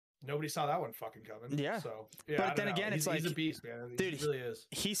nobody saw that one fucking coming. Yeah. So yeah. But then again, it's like he's a beast, man. Dude, he really is.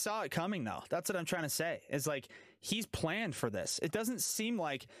 He saw it coming though. That's what I'm trying to say. It's like he's planned for this. It doesn't seem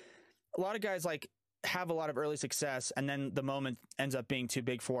like a lot of guys like have a lot of early success and then the moment ends up being too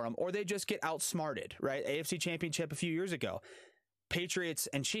big for them, or they just get outsmarted, right? AFC Championship a few years ago, Patriots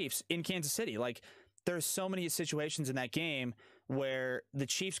and Chiefs in Kansas City. Like there's so many situations in that game where the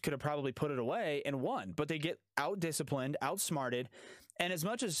Chiefs could have probably put it away and won, but they get out-disciplined, outsmarted. And as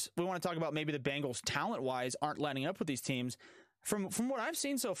much as we want to talk about maybe the Bengals talent-wise aren't lining up with these teams, from what I've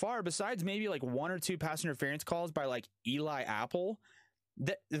seen so far, besides maybe like 1 or 2 pass interference calls by like Eli Apple,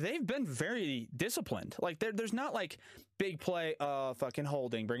 they've been very disciplined. Like there's not like big play, fucking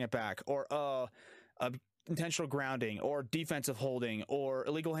holding, bring it back, or a intentional grounding, or defensive holding, or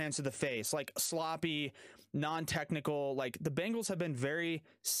illegal hands to the face, like sloppy, non-technical. Like the Bengals have been very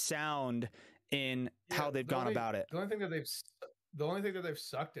sound in how they've gone about it. The only thing that they've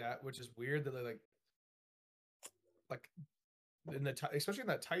sucked at, which is weird, that they like in especially in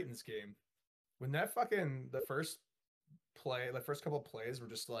that Titans game, when that fucking the first first couple of plays were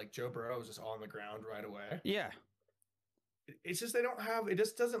just like Joe Burrow was just on the ground right away. Yeah. It's just it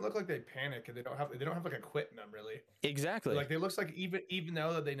just doesn't look like they panic, and they don't have like a quit in them really. Exactly. Like, it looks like even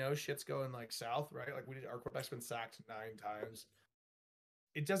though that they know shit's going like south, right? Like, our quarterback's been sacked 9 times.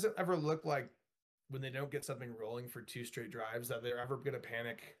 It doesn't ever look like when they don't get something rolling for 2 straight drives that they're ever going to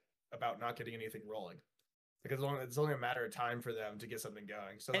panic about not getting anything rolling. Because it's only a matter of time for them to get something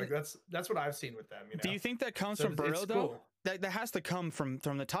going. So like that's what I've seen with them. You know? Do you think that comes from Burrow though? Cool. That has to come from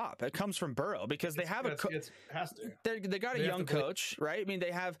the top. It comes from Burrow because they have it has to. They got a young coach, right? I mean,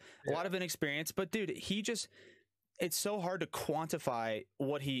 they have a lot of inexperience, but dude, it's so hard to quantify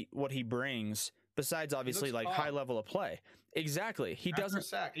what he brings besides obviously like high level of play. Exactly. He doesn't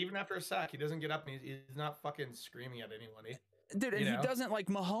sack. Even after a sack, he doesn't get up and he's not fucking screaming at anyone. Dude, and he doesn't like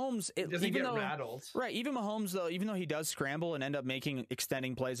Mahomes. He doesn't get rattled. Right. Even Mahomes, though, even though he does scramble and end up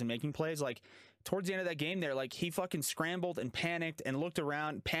extending plays and making plays, like towards the end of that game there, like he fucking scrambled and panicked and looked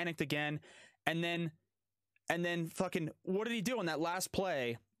around, panicked again. And then fucking, what did he do on that last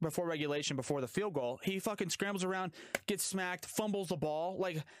play before regulation, before the field goal? He fucking scrambles around, gets smacked, fumbles the ball.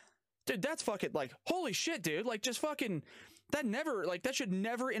 Like, dude, that's fucking like, holy shit, dude. Like, just fucking. That should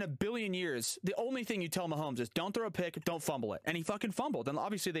never in a billion years. The only thing you tell Mahomes is don't throw a pick, don't fumble it. And he fucking fumbled. And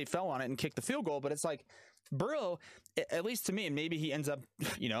obviously they fell on it and kicked the field goal. But it's like Burrow, at least to me, and maybe he ends up,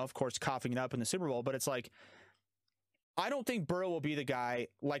 of course, coughing it up in the Super Bowl. But it's like, I don't think Burrow will be the guy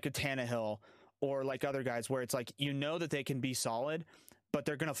like a Tannehill or like other guys where it's like, that they can be solid, but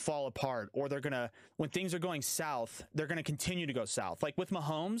they're going to fall apart, or when things are going south, they're going to continue to go south. Like with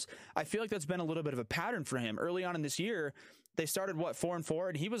Mahomes, I feel like that's been a little bit of a pattern for him. Early on in this year, they started 4-4,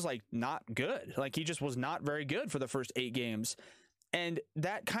 and he was like not good. Like he just was not very good for the first 8 games. And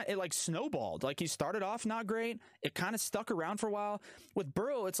that it like snowballed. Like he started off not great. It kind of stuck around for a while. With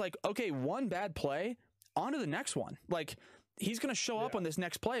Burrow, it's like, okay, one bad play, on to the next one. Like he's going to show up on this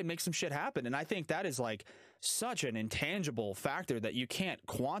next play and make some shit happen. And I think that is like such an intangible factor that you can't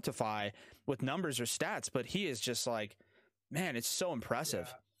quantify with numbers or stats, but he is just like, man, it's so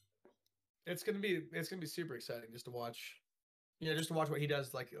impressive. Yeah. It's going to be super exciting just to watch. Just to watch what he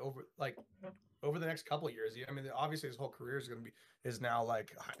does over the next couple of years. I mean, obviously his whole career is now going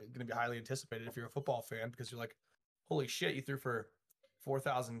to be highly anticipated if you're a football fan, because you're like, holy shit, you threw for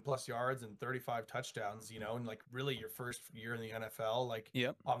 4,000 plus yards and 35 touchdowns, and like really your first year in the NFL. Like,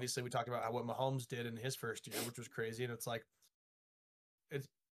 obviously we talked about what Mahomes did in his first year, which was crazy. And it's like, it's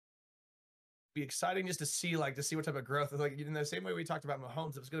be exciting just to see what type of growth. Like in the same way we talked about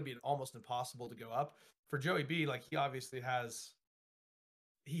Mahomes, it was going to be almost impossible to go up. For Joey B, like he obviously has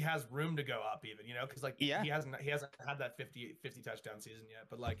room to go up even, because he hasn't had that 50 touchdown season yet,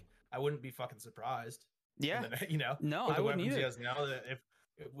 but like I wouldn't be fucking surprised. Yeah. No, I wouldn't either. He has now, that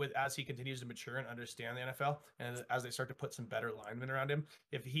as he continues to mature and understand the NFL, and as they start to put some better linemen around him,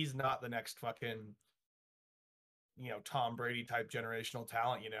 if he's not the next fucking Tom Brady type generational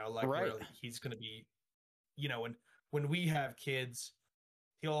talent, where he's going to be, when we have kids,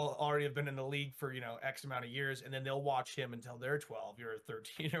 he'll already have been in the league for, X amount of years, and then they'll watch him until they're 12 or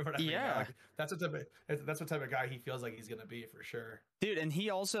 13 or whatever. Yeah. That's what type of guy he feels like he's going to be for sure. Dude, and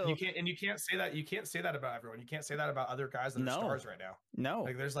he also you can't say that about everyone. You can't say that about other guys that are stars right now. No.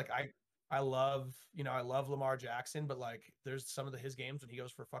 Like there's I love Lamar Jackson, but like there's some of his games when he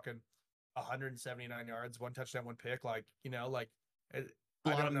goes for fucking 179 yards, 1 touchdown, 1 pick, a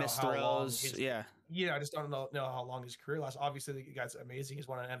lot of missed throws. I just don't know how long his career lasts. Obviously, the guy's amazing. He's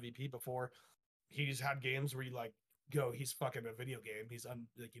won an MVP before. He's had games where you he's fucking a video game. He's but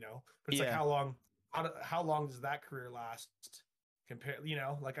it's like how long does that career last? Compared,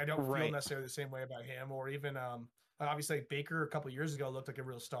 I don't feel necessarily the same way about him, or even obviously Baker a couple of years ago looked like a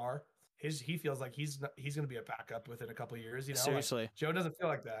real star. He feels like he's going to be a backup within a couple of years. Seriously, Joe doesn't feel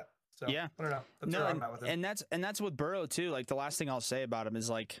like that. So, yeah, I don't know. That's where I'm at with him. And that's with Burrow too. Like the last thing I'll say about him is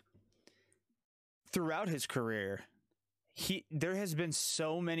like throughout his career, there has been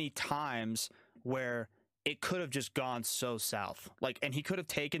so many times where it could have just gone so south. Like, and he could have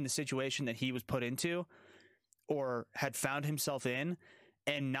taken the situation that he was put into or had found himself in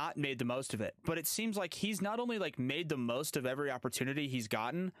and not made the most of it. But it seems like he's not only like made the most of every opportunity he's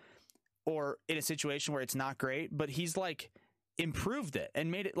gotten, or in a situation where it's not great, but he's like improved it and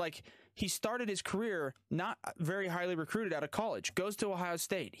made it. Like he started his career not very highly recruited out of college, goes to Ohio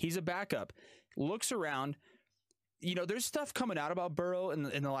State. He's a backup, looks around. There's stuff coming out about Burrow in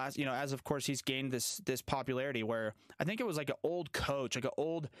the last, as of course he's gained this popularity, where I think it was like an old coach, like an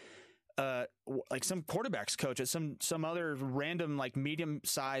old, like some quarterbacks coach at some other random like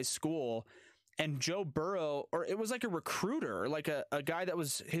medium-sized school and Joe Burrow, or it was like a recruiter, like a guy that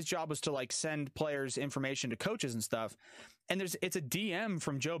was, his job was to like send players information to coaches and stuff. And it's a DM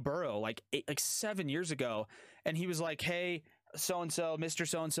from Joe Burrow, like 7 years ago. And he was like, hey, so-and-so, Mr.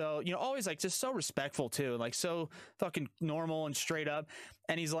 So-and-so, always like just so respectful too, like so fucking normal and straight up.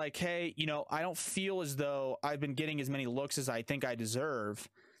 And he's like, hey, I don't feel as though I've been getting as many looks as I think I deserve.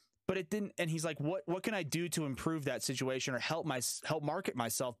 But it didn't. And he's like, what can I do to improve that situation or help market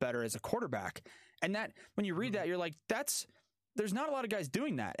myself better as a quarterback? And that, when you read that, you're like, there's not a lot of guys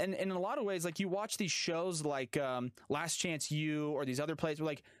doing that. And in a lot of ways, like you watch these shows like Last Chance U or these other plays where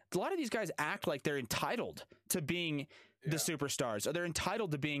like a lot of these guys act like they're entitled to being the superstars, or they're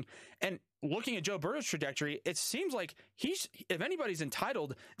entitled to being, and looking at Joe Burrow's trajectory, it seems like if anybody's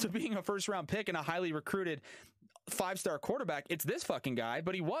entitled to being a first round pick and a highly recruited 5-star quarterback, it's this fucking guy,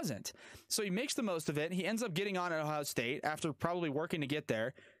 but he wasn't. So he makes the most of it. He ends up getting on at Ohio State after probably working to get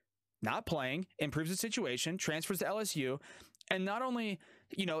there, not playing, improves the situation, transfers to LSU. And not only,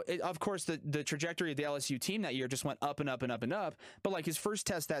 of course, the trajectory of the LSU team that year just went up and up and up and up. But like his first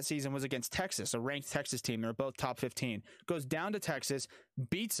test that season was against Texas, a ranked Texas team. They're both top 15. Goes down to Texas,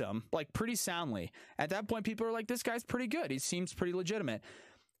 beats them like pretty soundly. At that point, people are like, this guy's pretty good. He seems pretty legitimate.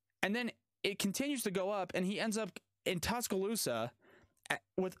 And then it continues to go up, and he ends up in Tuscaloosa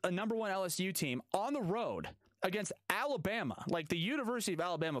with a number 1 LSU team on the road against Alabama, like the University of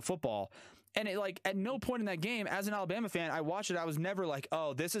Alabama football. And it, like, at no point in that game, as an Alabama fan, I watched it. I was never like,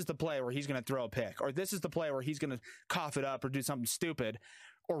 oh, this is the play where he's going to throw a pick, or this is the play where he's going to cough it up or do something stupid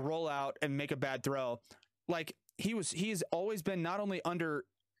or roll out and make a bad throw. Like he's always been not only under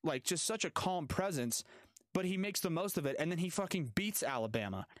like just such a calm presence, but he makes the most of it. And then he fucking beats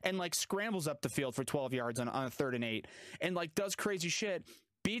Alabama and like scrambles up the field for 12 yards on a 3rd and 8 and like does crazy shit,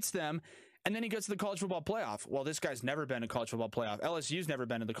 beats them. And then he goes to the college football playoff. Well, this guy's never been in college football playoff. LSU's never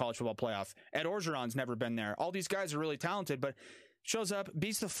been in the college football playoff. Ed Orgeron's never been there. All these guys are really talented, but shows up,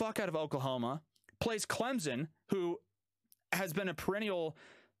 beats the fuck out of Oklahoma, plays Clemson, who has been a perennial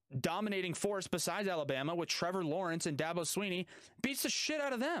dominating force besides Alabama with Trevor Lawrence and Dabo Swinney, beats the shit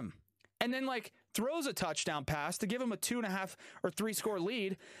out of them. And then like throws a touchdown pass to give him a 2.5 or 3 score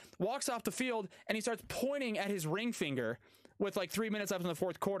lead, walks off the field, and he starts pointing at his ring finger with like 3 minutes left in the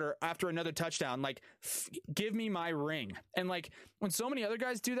 4th quarter after another touchdown, like, give me my ring. And like when so many other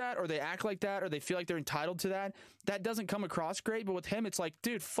guys do that, or they act like that, or they feel like they're entitled to that, that doesn't come across great. But with him, it's like,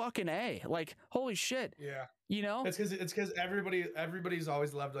 dude, fucking A, like, holy shit. Yeah. It's because everybody's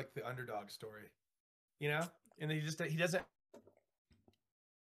always loved like the underdog story, and he doesn't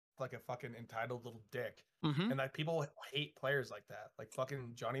like a fucking entitled little dick. Mm-hmm. And like people hate players like that, like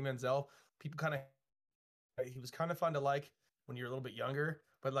fucking Johnny Manziel. People he was kind of fun to like when you were a little bit younger,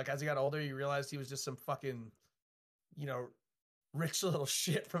 but like as he got older, you realized he was just some fucking, rich little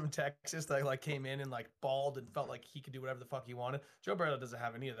shit from Texas that like came in and like balled and felt like he could do whatever the fuck he wanted. Joe Burrow doesn't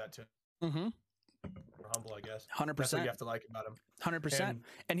have any of that to him. Mm-hmm. Or humble, I guess. 100%. That's what you have to like about him. 100%.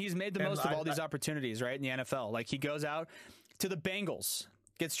 And he's made the most of all these opportunities, right, in the NFL. Like he goes out to the Bengals,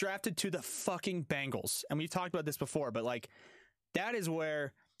 gets drafted to the fucking Bengals. And we've talked about this before, but like that is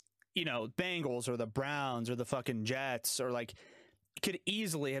where, Bengals or the Browns or the fucking Jets or like could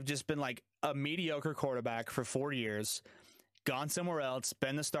easily have just been like a mediocre quarterback for 4 years, gone somewhere else,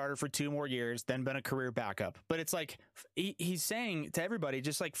 been the starter for 2 more years, then been a career backup. But it's like he's saying to everybody,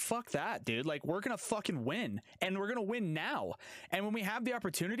 just like, fuck that, dude. Like, we're going to fucking win, and we're going to win now. And when we have the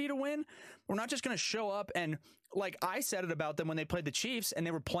opportunity to win, we're not just going to show up. And like I said it about them when they played the Chiefs and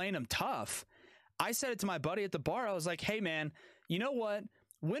they were playing them tough. I said it to my buddy at the bar. I was like, hey, man, you know what?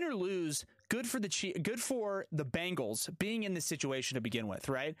 Win or lose, good for the Bengals being in this situation to begin with,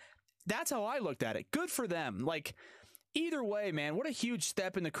 right? That's how I looked at it. Good for them. Like, either way, man, what a huge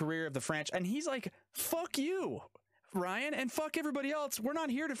step in the career of the franchise. And he's like, fuck you, Ryan, and fuck everybody else. We're not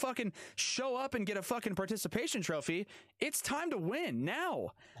here to fucking show up and get a fucking participation trophy. It's time to win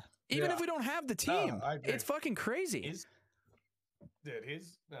now. Even if we don't have the team. It's fucking crazy.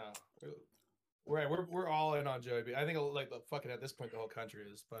 Right, we're all in on Joey B. I think like fucking at this point the whole country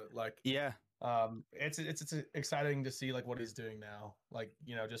is, but like it's exciting to see like what he's doing now. Like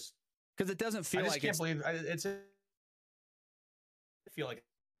just because it doesn't feel like I feel like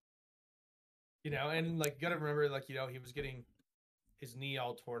and like you gotta remember like he was getting his knee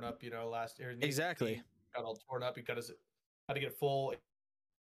all torn up last year. Exactly, got all torn up. He had to get full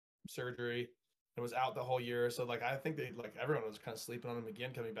surgery. It was out the whole year, so like I think everyone was kind of sleeping on him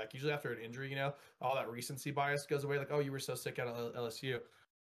again coming back. Usually after an injury, all that recency bias goes away. Like, oh, you were so sick out of LSU.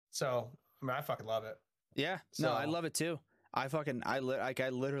 So I mean, I fucking love it. Yeah, so, no, I love it too. I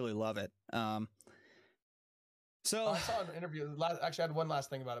literally love it. So I saw an interview. Actually, I had one last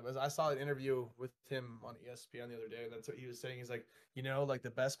thing about it. Was I saw an interview with him on ESPN the other day. And that's what he was saying. He's like, like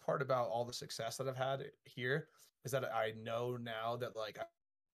the best part about all the success that I've had here is that I know now that I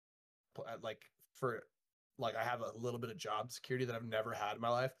have a little bit of job security that I've never had in my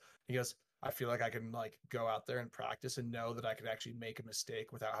life. He goes, I feel like I can go out there and practice and know that I can actually make a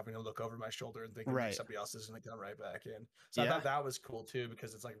mistake without having to look over my shoulder and thinking somebody else is going to come right back in. So I thought that was cool too,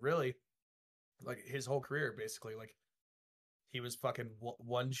 because it's really his whole career, basically, he was fucking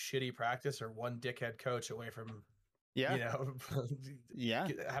one shitty practice or one dickhead coach away from,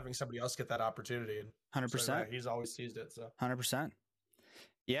 having somebody else get that opportunity. And 100%. So, he's always seized it. So 100%.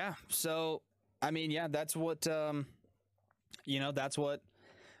 Yeah. So, I mean, that's what, that's what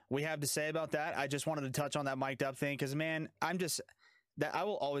we have to say about that. I just wanted to touch on that mic'd up thing. Cause man, I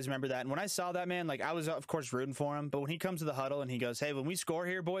will always remember that. And when I saw that, man, I was of course rooting for him, but when he comes to the huddle and he goes, "Hey, when we score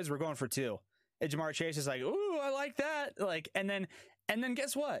here, boys, we're going for 2. And Jamar Chase is like, "Ooh, I like that." And then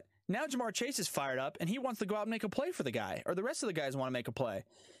guess what? Now Jamar Chase is fired up and he wants to go out and make a play for the guy, or the rest of the guys want to make a play.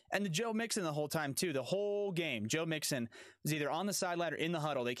 And the Joe Mixon the whole time too, the whole game, Joe Mixon was either on the sideline or in the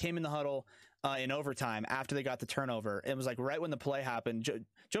huddle. They came in the huddle in overtime after they got the turnover. It was right when the play happened.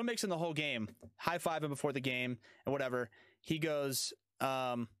 Joe Mixon the whole game, high five him before the game and whatever. He goes,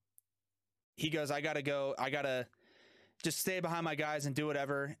 I gotta just stay behind my guys and do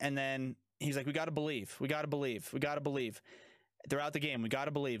whatever. And then he's like, we gotta believe. Throughout the game, we gotta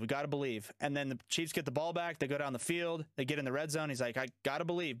believe. And then the Chiefs get the ball back. They go down the field. They get in the red zone. He's like, I gotta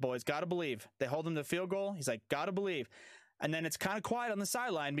believe, boys, gotta believe. They hold him to the field goal. He's like, gotta believe. And then it's kind of quiet on the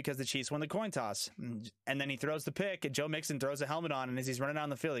sideline because the Chiefs win the coin toss. And then he throws the pick, and Joe Mixon throws a helmet on, and as he's running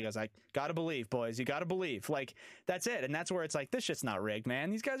down the field, he goes, gotta believe, boys. You gotta believe. That's it. And that's where it's this shit's not rigged, man.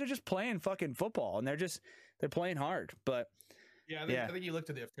 These guys are just playing fucking football, and they're playing hard. But I think you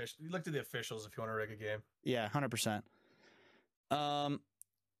looked at the officials. You looked at the officials if you want to rig a game. Yeah, 100%.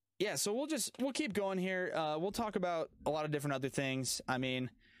 So we'll keep going here. We'll talk about a lot of different other things. I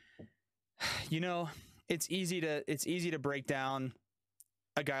mean, it's easy to break down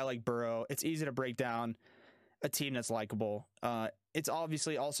a guy like Burrow. It's easy to break down a team that's likable. It's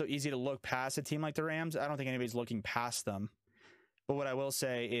obviously also easy to look past a team like the Rams. I don't think anybody's looking past them. But what I will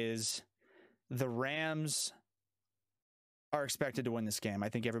say is the Rams are expected to win this game. I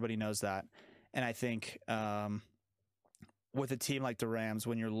think everybody knows that. And I think with a team like the Rams,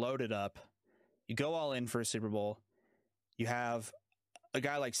 when you're loaded up, you go all in for a Super Bowl, you have a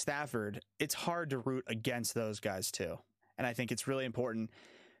guy like Stafford, it's hard to root against those guys too. And I think it's really important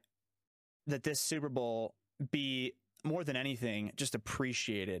that this Super Bowl be, more than anything, just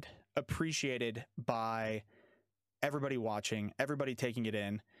appreciated by everybody watching, everybody taking it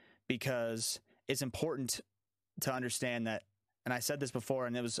in, because it's important to understand that, and I said this before,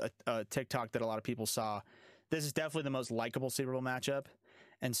 and it was a TikTok that a lot of people saw, this is definitely the most likable Super Bowl matchup.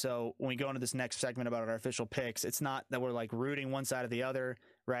 And so when we go into this next segment about our official picks, it's not that we're rooting one side or the other,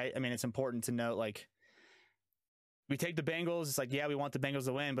 right? I mean, it's important to note, we take the Bengals. It's we want the Bengals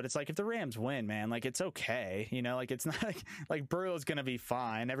to win, but it's if the Rams win, man, it's okay. It's not like Burrow's going to be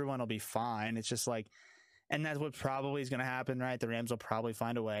fine. Everyone will be fine. It's just and that's what probably is going to happen, right? The Rams will probably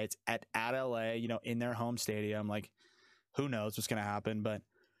find a way. It's at LA, in their home stadium. Who knows what's going to happen, but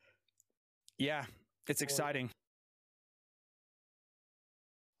yeah, it's exciting.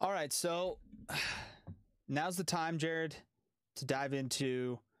 All right, so now's the time, Jared, to dive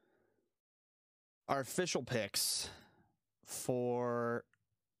into our official picks for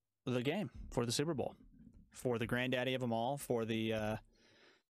the game, for the Super Bowl, for the granddaddy of them all, for the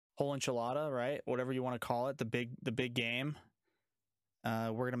whole enchilada, right? Whatever you want to call it, the big game.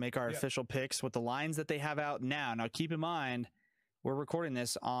 We're going to make our official picks with the lines that they have out now. Now, keep in mind, we're recording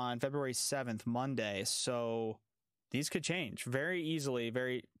this on February 7th, Monday, so these could change very easily,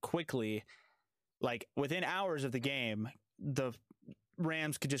 very quickly. Within hours of the game, the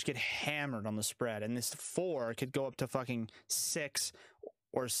Rams could just get hammered on the spread, and this 4 could go up to fucking 6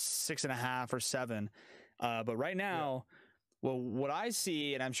 or 6.5 or 7. But right now, well, what I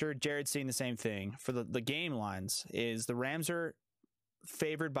see, and I'm sure Jared's seeing the same thing for the game lines, is the Rams are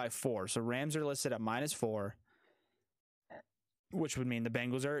favored by 4. So Rams are listed at -4, which would mean the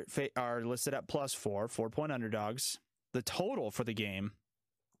Bengals are listed at +4, 4-point underdogs. The total for the game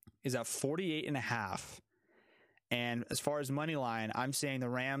is at 48.5. And as far as money line, I'm saying the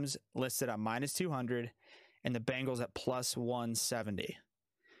Rams listed at -200 and the Bengals at +170.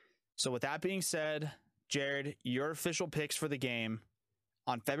 So with that being said, Jared, your official picks for the game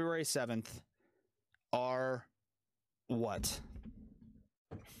on February 7th are what?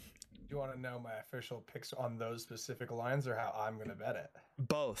 Do you want to know my official picks on those specific lines or how I'm going to bet it?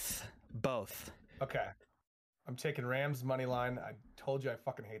 Both. Okay. I'm taking Rams money line. I told you I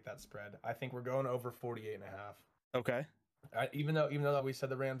fucking hate that spread. I think we're going over 48.5. Okay. Even though we said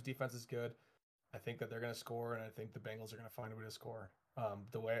the Rams defense is good, I think that they're going to score, and I think the Bengals are going to find a way to score.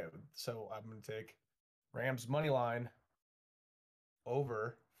 So I'm going to take Rams money line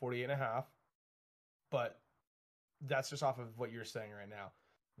over 48.5. But that's just off of what you're saying right now.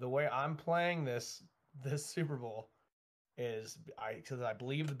 The way I'm playing this Super Bowl is because I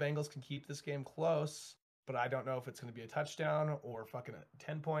believe the Bengals can keep this game close, but I don't know if it's going to be a touchdown or fucking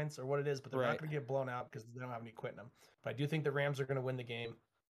 10 points or what it is, but they're not going to get blown out because they don't have any quitting them. But I do think the Rams are going to win the game.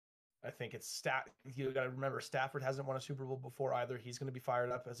 I think it's you got to remember, Stafford hasn't won a Super Bowl before either. He's going to be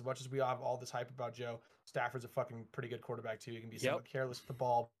fired up. As much as we have all this hype about Joe, Stafford's a fucking pretty good quarterback too. He can be somewhat careless with the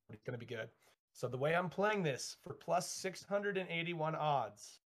ball, but he's going to be good. So the way I'm playing this for plus 681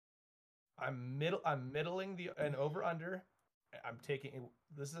 odds, I'm middling an over under. I'm taking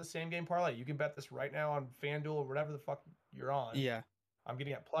this is a same game parlay. You can bet this right now on FanDuel or whatever the fuck you're on. Yeah. I'm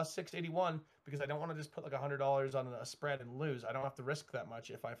getting at plus 681 because I don't want to just put like $100 on a spread and lose. I don't have to risk that much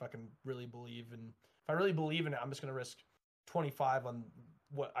if I fucking really believe in. If I really believe in it, I'm just going to risk 25 on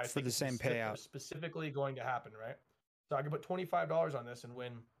what I think the same payout specifically going to happen, right? So I can put $25 on this and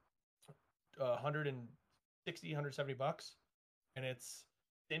win 160, 170 bucks, and it's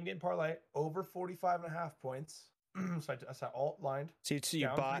in-game parlay over 45.5 points. So I saw alt lined. So you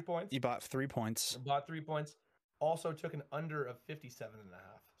bought 3 points. You bought 3 points. I bought 3 points. Also took an under of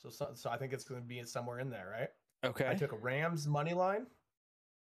 57.5. So I think it's going to be somewhere in there, right? Okay. I took a Rams money line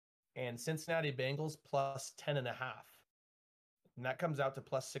and Cincinnati Bengals plus 10.5, and that comes out to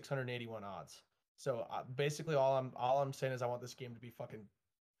plus 681 odds. So basically, all I'm saying is I want this game to be fucking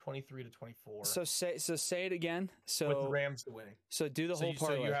 23 to 24. So say it again. So with the Rams to winning. So do the whole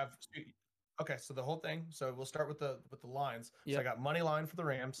parlay. So you have. Okay, so the whole thing. So we'll start with the lines. Yep. So I got money line for the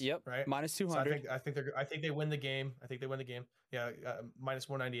Rams. Yep. Right. Minus 200. So I think they win the game. Yeah. Minus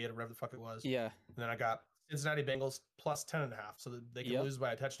 198 or whatever the fuck it was. Yeah. And then I got Cincinnati Bengals plus 10.5, so that they can lose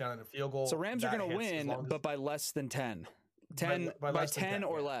by a touchdown and a field goal. So Rams are going to win, but by less than 10. 10 by 10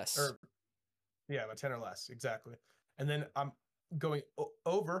 or less. By 10 or less, exactly. And then I'm going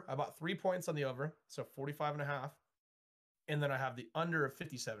over. I bought 3 points on the over, so 45.5, and then I have the under of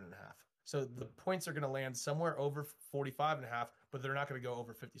 57.5. So the points are going to land somewhere over 45.5, but they're not going to go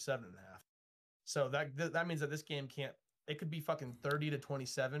over 57.5. So that means that this game can't. It could be fucking 30 to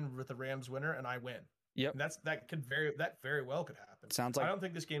 27 with the Rams winner, and I win. Yep. And that very well could happen. Sounds like. I don't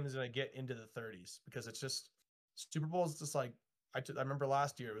think this game is going to get into the 30s because it's just Super Bowl is just like I remember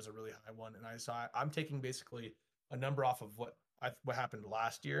last year it was a really high one, and I'm taking basically a number off of what happened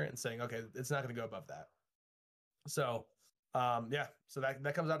last year and saying, okay, it's not going to go above that. So. So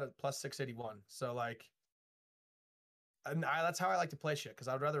that comes out at plus 681. So like, that's how I like to play shit, because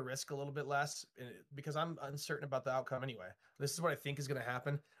I would rather risk a little bit less because I'm uncertain about the outcome anyway. This is what I think is going to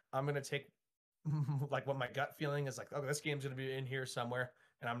happen. I'm going to take like what my gut feeling is like, oh, this game's going to be in here somewhere,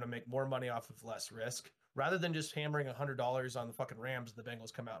 and I'm going to make more money off of less risk rather than just hammering $100 on the fucking Rams and the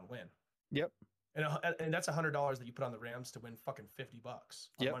Bengals come out and win. Yep. And that's $100 that you put on the Rams to win fucking $50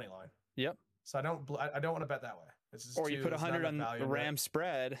 on money line. Yep. So I don't want to bet that way. Or you put 100 on the Rams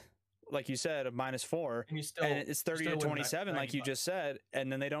spread, like you said, of -4, and it's 30 to 27, like you just said, and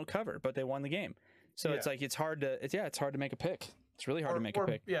then they don't cover, but they won the game. So it's like it's hard to make a pick. It's really hard to make a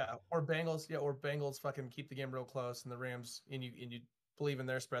pick. Yeah, or Bengals fucking keep the game real close, and the Rams and you believe in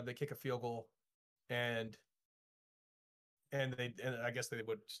their spread, they kick a field goal, and I guess they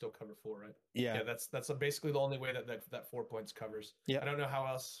would still cover 4, right? Yeah, that's basically the only way that 4 points covers. Yeah, I don't know how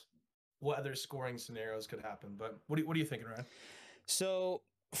else. What other scoring scenarios could happen? But what are you thinking, Ryan? So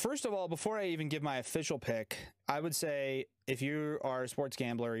first of all, before I even give my official pick, I would say if you are a sports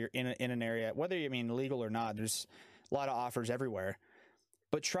gambler, you're in an area, whether you mean legal or not, there's a lot of offers everywhere.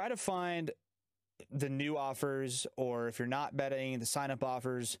 But try to find the new offers, or if you're not betting, the sign-up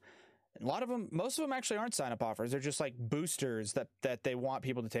offers. A lot of them, most of them actually aren't sign-up offers. They're just like boosters that they want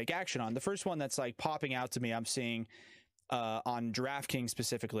people to take action on. The first one that's like popping out to me, I'm seeing on DraftKings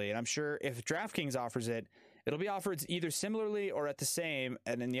specifically. And I'm sure if DraftKings offers it, it'll be offered either similarly or at the same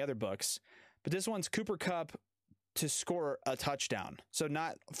and in the other books. But this one's Cooper Kupp to score a touchdown. So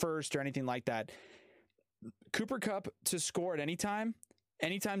not first or anything like that. Cooper Kupp to score at anytime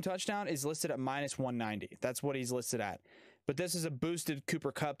touchdown is listed at -190. That's what he's listed at. But this is a boosted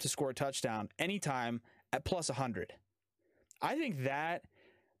Cooper Kupp to score a touchdown anytime at +100. I think that,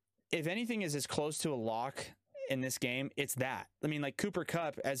 if anything is as close to a lock in this game, it's that. I mean, like Cooper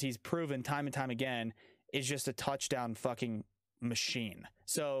Kupp, as he's proven time and time again, is just a touchdown fucking machine.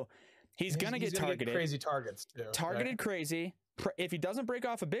 So he's going to get targeted. Get crazy targets too. Targeted crazy. If he doesn't break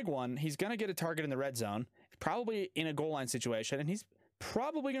off a big one, he's going to get a target in the red zone. probably in a goal line situation, and he's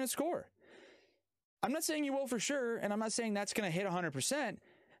probably going to score. I'm not saying he will for sure, and I'm not saying that's going to hit 100%,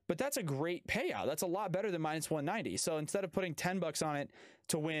 but that's a great payout. That's a lot better than minus 190. So instead of putting $10 on it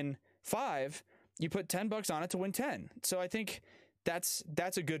to win 5, you put $10 on it to win 10. So I think that's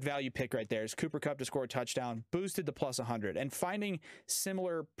a good value pick right there. Is Cooper Kupp to score a touchdown, boosted to plus 100, and finding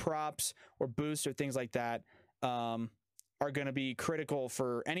similar props or boosts or things like that are going to be critical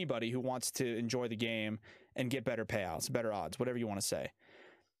for anybody who wants to enjoy the game and get better payouts, better odds, whatever you want to say.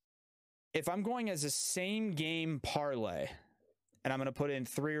 If I'm going as a same game parlay, and I'm going to put in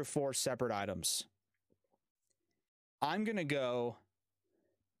 3 or 4 separate items, I'm going to go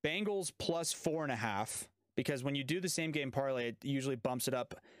Bengals plus 4.5, because when you do the same game parlay, it usually bumps it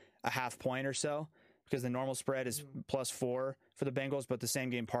up a half point or so, because the normal spread is plus 4 for the Bengals, but the same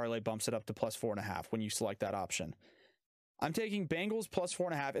game parlay bumps it up to plus 4.5 when you select that option. I'm taking Bengals plus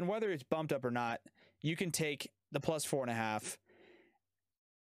 4.5, and whether it's bumped up or not, you can take the plus 4.5.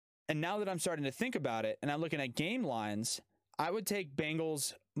 And now that I'm starting to think about it, and I'm looking at game lines, I would take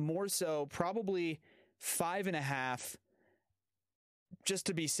Bengals more so, probably 5.5, just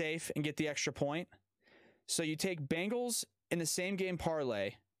to be safe and get the extra point. So you take Bengals in the same game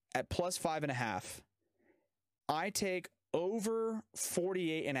parlay at plus 5.5. I take over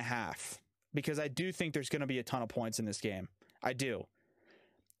 48.5, because I do think there's going to be a ton of points in this game. I do.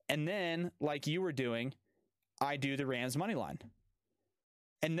 And then, like you were doing, I do the Rams money line.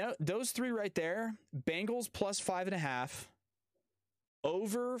 And those 3 right there, Bengals plus 5.5,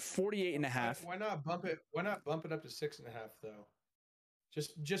 over 48.5. Why not bump it? Why not bump it up to 6.5 though?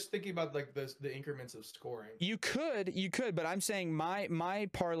 Just thinking about like the increments of scoring. You could, but I'm saying my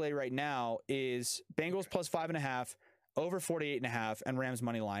parlay right now is Bengals plus 5.5, over 48.5, and Rams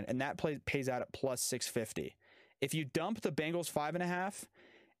money line, and that pays out at plus 650. If you dump the Bengals 5.5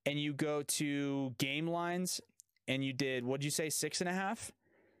 and you go to game lines and you did, what'd you say, 6.5?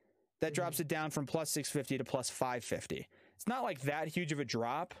 That drops it down from plus 650 to plus 550. It's not like that huge of a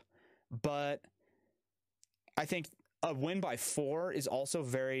drop, but I think a win by 4 is also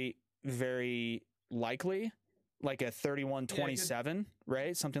very, very likely, like a 31-27,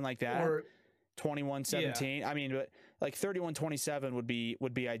 right? Something like that. Or 21-17. Yeah. I mean, but like 31-27 would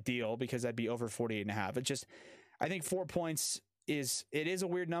be ideal, because that'd be over 48.5. It just, I think 4 points is a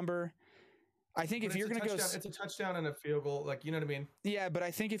weird number. I think if you're going to go, it's a touchdown and a field goal, like, you know what I mean? Yeah, but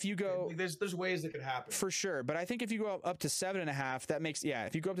I think if you go, there's ways that could happen for sure. But I think if you go up to 7.5, that makes,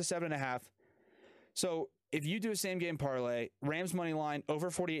 if you go up to 7.5, so if you do a same game parlay, Rams money line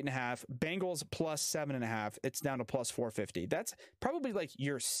over 48.5, Bengals plus 7.5, it's down to plus 450. That's probably like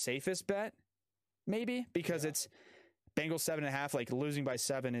your safest bet, maybe, because it's Bengals 7.5. Like losing by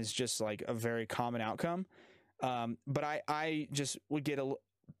 7 is just like a very common outcome. But I just would get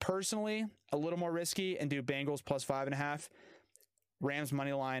personally a little more risky and do Bengals plus 5.5, Rams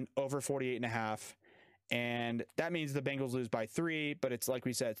money line over 48.5. And that means the Bengals lose by 3, but it's like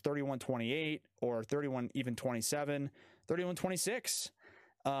we said, it's 31-28 or 31-27, 31-26.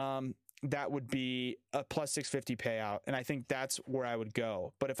 That would be a plus 650 payout. And I think that's where I would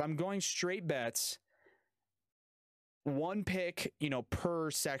go. But if I'm going straight bets, one pick,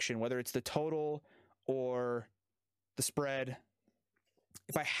 per section, whether it's the total or the spread,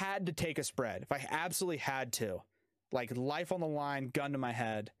 if I had to take a spread, if I absolutely had to, like life on the line, gun to my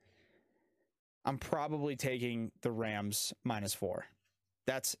head, I'm probably taking the Rams -4.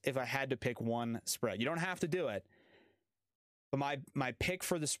 That's if I had to pick one spread. You don't have to do it. But my pick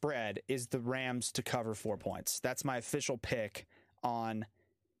for the spread is the Rams to cover 4 points. That's my official pick on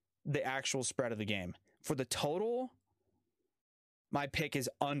the actual spread of the game. For the total, my pick is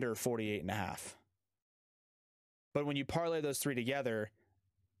under 48.5. But when you parlay those 3 together,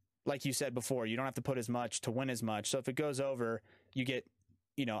 like you said before, you don't have to put as much to win as much. So if it goes over, you get,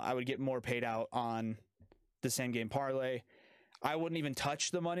 I would get more paid out on the same game parlay. I wouldn't even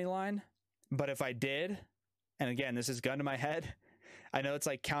touch the money line, but if I did, and again, this is gun to my head, I know it's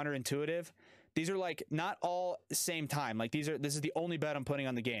like counterintuitive. These are like not all same time. Like this is the only bet I'm putting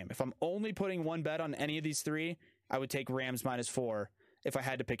on the game. If I'm only putting one bet on any of these 3, I would take Rams -4 if I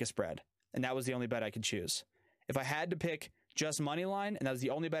had to pick a spread. And that was the only bet I could choose. If I had to pick just money line, and that was the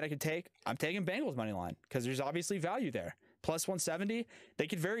only bet I could take, I'm taking Bengals money line, because there's obviously value there. Plus 170, they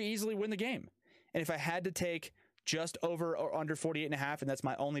could very easily win the game. And if I had to take just over or under 48.5, and that's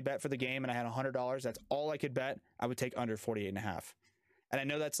my only bet for the game, and I had $100, that's all I could bet, I would take under 48.5. And I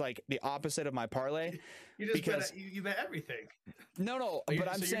know that's like the opposite of my parlay. You just bet, you bet everything. No,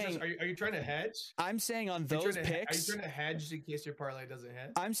 but I'm saying, are you trying to hedge? I'm saying on those picks. Are you trying to hedge in case your parlay doesn't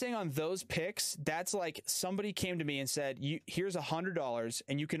hit? I'm saying on those picks, that's like somebody came to me and said, here's $100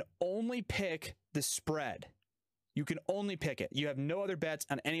 and you can only pick the spread. You can only pick it. You have no other bets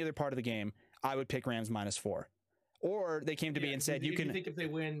on any other part of the game. I would pick Rams -4. Or they came to me and said, you think if they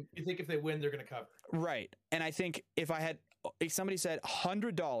win, they're going to cover. Right. And I think if somebody said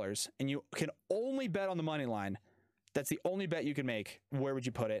 $100 and you can only bet on the money line, that's the only bet you can make. Where would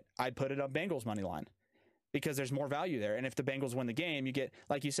you put it? I'd put it on Bengals money line because there's more value there. And if the Bengals win the game, you get,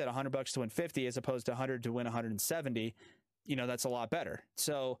 like you said, $100 to win 50 as opposed to 100 to win 170. That's a lot better.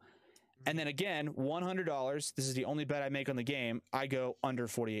 So, and then again, $100. This is the only bet I make on the game. I go under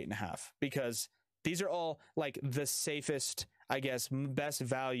 48.5 because these are all like the safest, I guess, best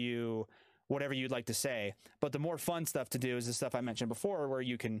value, whatever you'd like to say. But the more fun stuff to do is the stuff I mentioned before where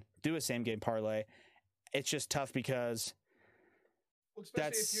you can do a same game parlay. It's just tough because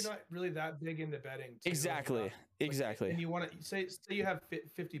especially if you're not really that big into betting. Too, exactly. And you want to say you have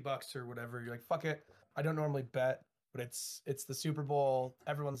 $50 or whatever. You're like, fuck it. I don't normally bet, but it's the Super Bowl.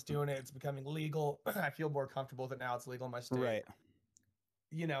 Everyone's doing it. It's becoming legal. I feel more comfortable with it now. It's legal in my state. Right.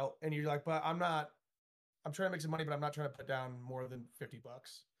 And you're like, but I'm trying to make some money, but I'm not trying to put down more than $50.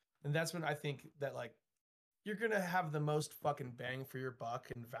 And that's when I think that like you're going to have the most fucking bang for your buck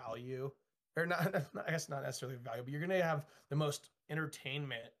and value. Or not, I guess not necessarily value, but you're going to have the most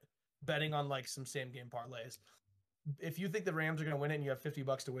entertainment betting on like some same game parlays. If you think the Rams are going to win it and you have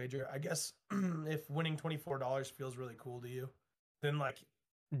 $50 to wager, I guess if winning $24 feels really cool to you, then like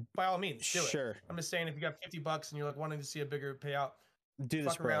by all means, do it. Sure. I'm just saying if you got $50 and you're like wanting to see a bigger payout, do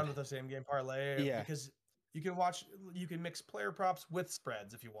fuck around with the same game parlay. Yeah. Because you can mix player props with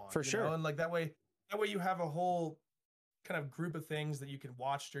spreads if you want. For sure. And like that way you have a whole kind of group of things that you can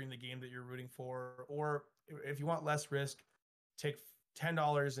watch during the game that you're rooting for. Or if you want less risk, take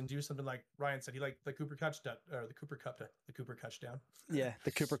 $10 and do something like Ryan said. He liked the Cooper touchdown or the Cooper touchdown. Yeah,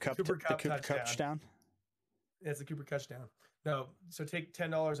 the Cooper Cup touchdown. Yeah, it's the Cooper touchdown. No, so take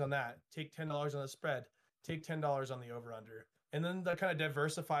 $10 on that. Take $10 on the spread. Take $10 on the over under. And then to kind of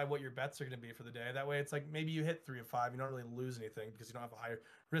diversify what your bets are going to be for the day. That way it's like maybe you hit 3 of 5. You don't really lose anything because you don't have a higher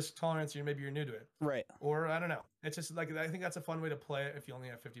risk tolerance or maybe you're new to it. Right. Or I don't know. It's just like, I think that's a fun way to play it if you only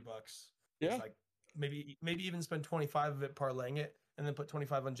have $50. Yeah. It's like maybe even spend 25 of it parlaying it and then put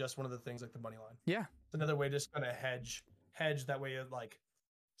 25 on just one of the things like the money line. Yeah. It's another way to just kind of hedge that way of like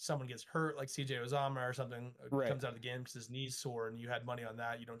someone gets hurt like CJ Uzomah or something comes out of the game because his knee's sore and you had money on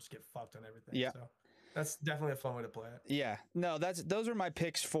that. You don't just get fucked on everything. Yeah. So that's definitely a fun way to play it. Yeah. No, those are my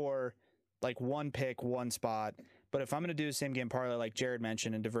picks for like one pick, one spot. But if I'm going to do the same game parlay like Jared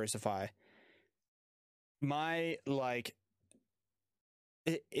mentioned and diversify,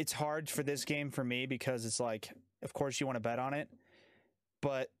 it's hard for this game for me because it's like, of course you want to bet on it.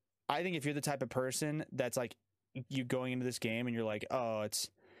 But I think if you're the type of person that's like you going into this game and you're like, I'm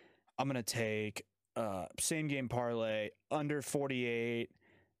going to take same game parlay under 48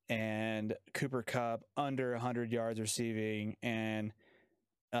 and Cooper Kupp under 100 yards receiving, and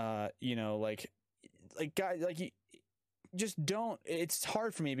guys, you just don't. It's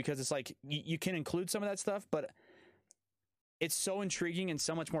hard for me because it's like you can include some of that stuff, but it's so intriguing and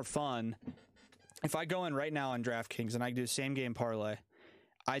so much more fun. If I go in right now on DraftKings and I do same game parlay,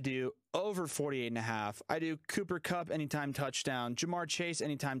 I do over 48.5. I do Cooper Kupp anytime touchdown, Jamar Chase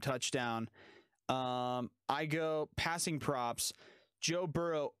anytime touchdown. I go passing props. Joe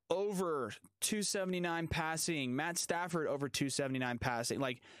Burrow over 279 passing, Matt Stafford over 279 passing.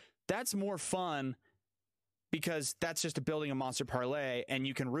 Like, that's more fun because that's just building a monster parlay and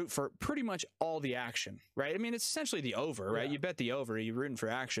you can root for pretty much all the action, right? I mean, it's essentially the over, right? Yeah. You bet the over, you're rooting for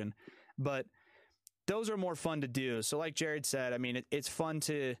action, but those are more fun to do. So like Jared said, I mean, it's fun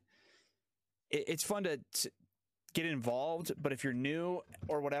to get involved, but if you're new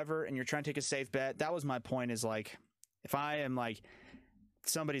or whatever and you're trying to take a safe bet, that was my point, is like, if I am like,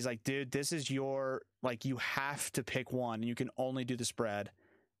 somebody's like, dude, this is your, like, you have to pick one and you can only do the spread,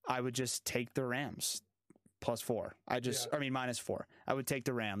 I would just take the Rams +4. -4. I would take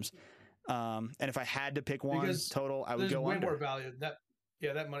the Rams. And if I had to pick one total, I would go way under. More value that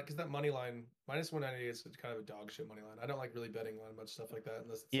money, because that money line -198 is kind of a dog shit money line. I don't like really betting on much stuff like that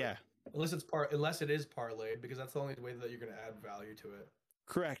unless it is parlayed, because that's the only way that you're going to add value to it.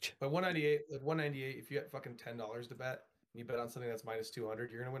 Correct. But 198, if you get fucking $10 to bet, and you bet on something that's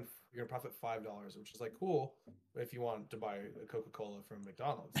 -200, you're gonna win. You're gonna profit $5, which is like cool if you want to buy a Coca-Cola from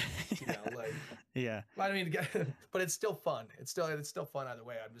McDonald's. Yeah. But I mean, but it's still fun. It's still fun either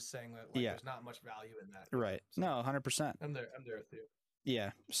way. I'm just saying that there's not much value in that. Right. So, no, 100%. I'm there with you.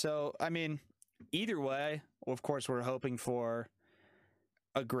 Yeah. So, I mean, either way, of course, we're hoping for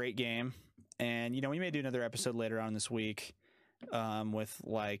a great game. And, we may do another episode later on this week with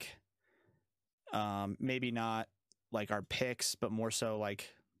like maybe not like our picks, but more so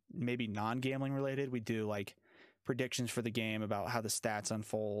like maybe non-gambling related. We do like predictions for the game about how the stats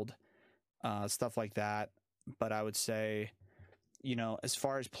unfold, stuff like that. But I would say, as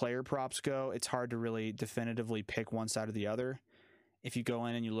far as player props go, it's hard to really definitively pick one side or the other. If you go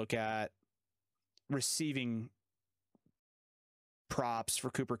in and you look at receiving props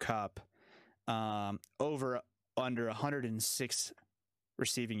for Cooper Kupp, over under 106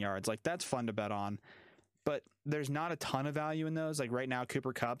 receiving yards, like that's fun to bet on, but there's not a ton of value in those. Like right now,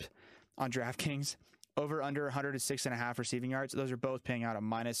 Cooper Kupp on DraftKings over under 106.5 receiving yards. Those are both paying out a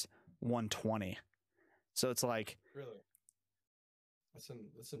minus 120. So it's like, really, that's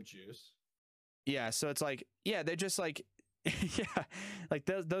some juice. Yeah. So it's like, yeah, they're just like, yeah, like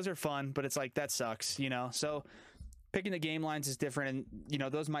those are fun, but it's like, that sucks, So picking the game lines is different,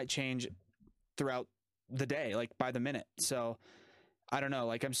 and those might change throughout the day, like by the minute. So I don't know.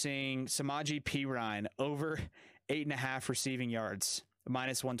 Like I'm seeing Samaje Perine over 8.5 receiving yards,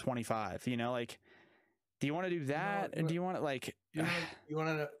 minus 125. Like, do you want to do that? Do you want to like? You want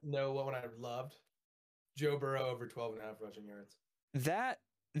to know what one I loved? Joe Burrow over 12.5 rushing yards.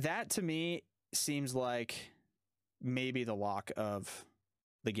 That to me seems like maybe the lock of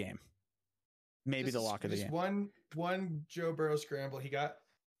the game. Maybe the lock of the game. One Joe Burrow scramble.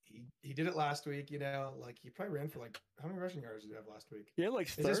 He did it last week, like he probably ran for like, how many rushing yards did he have last week? Yeah, like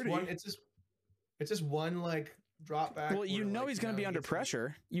 30. It's just one like drop back. Well, he's going to be under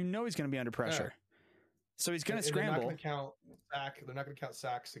pressure. He's going to be under pressure. Yeah. So he's going to scramble. They're not going to count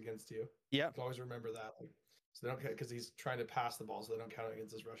sacks against you. Yeah. Always remember that. So they don't, because he's trying to pass the ball, so they don't count it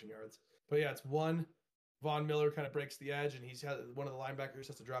against his rushing yards. But yeah, it's one. Von Miller kind of breaks the edge, and one of the linebackers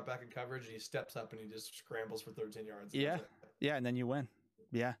has to drop back in coverage, and he steps up and he just scrambles for 13 yards. Yeah. Yeah, and then you win.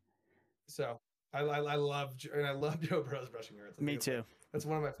 Yeah. So I love Joe Burrow's rushing yards. Me too. That's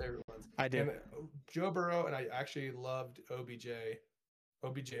one of my favorite ones. I do. And Joe Burrow, and I actually loved OBJ.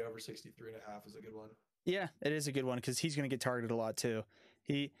 OBJ over 63.5 is a good one. Yeah, it is a good one because he's going to get targeted a lot too.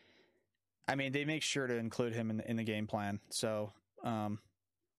 They make sure to include him in the game plan. So,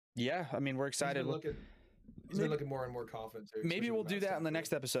 yeah, we're excited. He's looking more and more confident too. Maybe we'll do that in the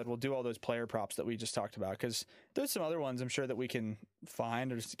next episode. We'll do all those player props that we just talked about because there's some other ones I'm sure that we can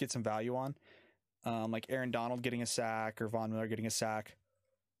find or just get some value on, like Aaron Donald getting a sack or Von Miller getting a sack.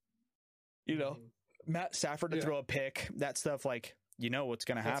 Matt Stafford to throw a pick. That stuff, like what's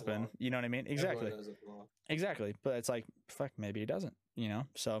going to happen. You know what I mean? Exactly. But it's like, fuck, maybe he doesn't.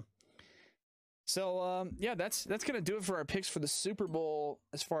 So yeah, that's gonna do it for our picks for the Super Bowl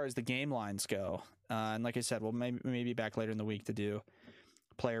as far as the game lines go. And like I said, we'll maybe back later in the week to do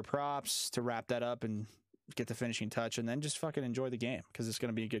player props to wrap that up and get the finishing touch, and then just fucking enjoy the game because it's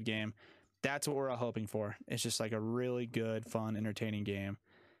gonna be a good game. That's what we're all hoping for. It's just like a really good, fun, entertaining game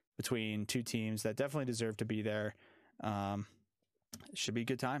between two teams that definitely deserve to be there. It should be a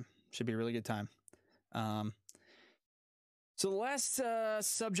good time. Should be a really good time. So the last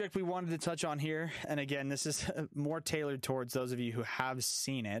subject we wanted to touch on here, and again, this is more tailored towards those of you who have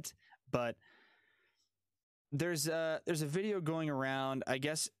seen it, but there's a video going around. I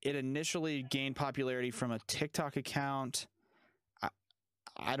guess it initially gained popularity from a TikTok account.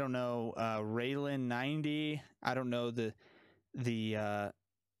 I don't know, Raylan90. I don't know I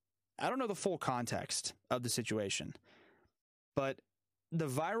don't know the full context of the situation, but the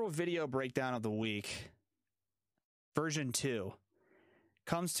viral video breakdown of the week, version 2,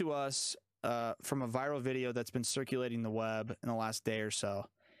 comes to us from a viral video that's been circulating the web in the last day or so.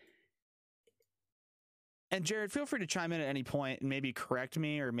 And Jared, feel free to chime in at any point and maybe correct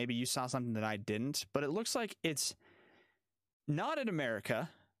me, or maybe you saw something that I didn't, but it looks like it's not in America.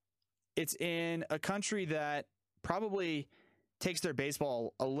 It's in a country that probably takes their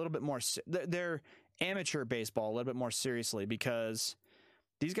baseball a little bit more, their amateur baseball a little bit more seriously, because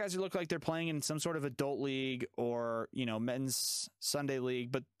these guys look like they're playing in some sort of adult league or, men's Sunday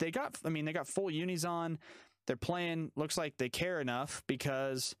league, but they got full unis on. They're playing, looks like they care enough,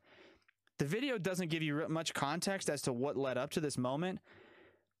 because the video doesn't give you much context as to what led up to this moment.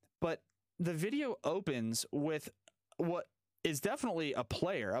 But the video opens with what is definitely a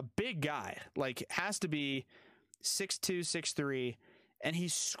player, a big guy, like has to be 6'2", 6'3", and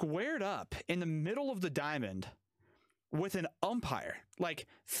he's squared up in the middle of the diamond with an umpire, like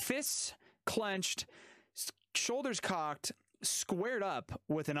fists clenched, shoulders cocked, squared up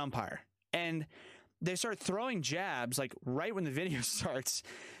with an umpire. And they start throwing jabs like right when the video starts.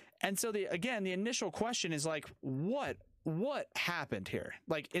 And so the initial question is like, what what happened here?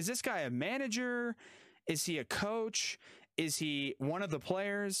 Like, is this guy a manager? Is he a coach? Is he one of the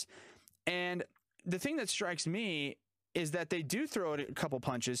players? And the thing that strikes me is that they do throw a couple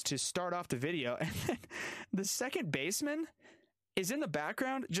punches to start off the video, and then the second baseman is in the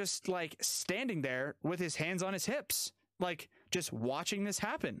background just like standing there with his hands on his hips, like just watching this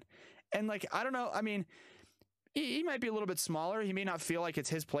happen. And like, I don't know, I mean, he might be a little bit smaller. He may not feel like it's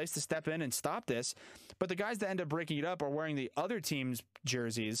his place to step in and stop this, but the guys that end up breaking it up are wearing the other team's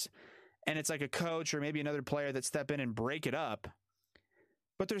jerseys, and it's like a coach or maybe another player that step in and break it up.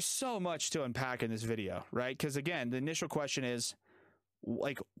 But there's so much to unpack in this video, right? Because again, the initial question is,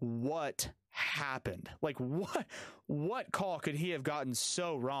 like, what happened? Like, what call could he have gotten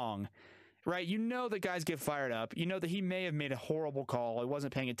so wrong, right? You know that guys get fired up. You know that he may have made a horrible call. He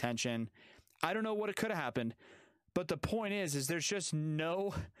wasn't paying attention. I don't know what it could have happened. But the point is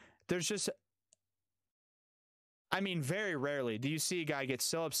I mean, very rarely do you see a guy get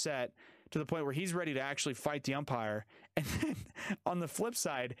so upset to the point where he's ready to actually fight the umpire. And then on the flip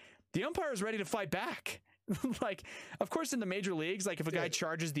side, the umpire is ready to fight back. Like, of course, in the major leagues, like if a guy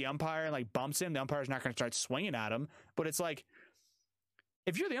charges the umpire and like bumps him, the umpire's not going to start swinging at him. But it's like,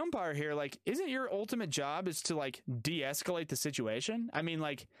 if you're the umpire here, like, isn't your ultimate job is to like de-escalate the situation? I mean,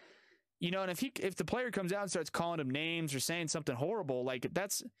 like, you know, and if the player comes out and starts calling him names or saying something horrible, like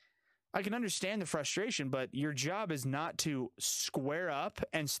I can understand the frustration, but your job is not to square up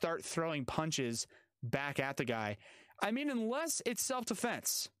and start throwing punches back at the guy. I mean, unless it's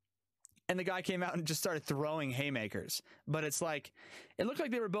self-defense and the guy came out and just started throwing haymakers. But it's like, it looked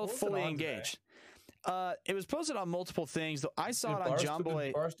like they were both fully engaged. It was posted on multiple things. I saw it on John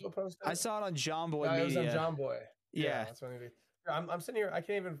Boy. I saw it on John Boy Media. It was on John Boy. Yeah. That's what I'm sitting here. I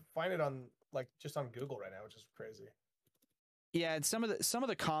can't even find it on like just on Google right now, which is crazy. Yeah, and some of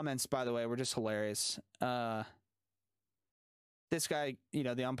the comments, by the way, were just hilarious. This guy, you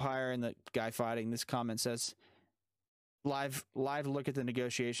know, the umpire and the guy fighting, this comment says, live look at the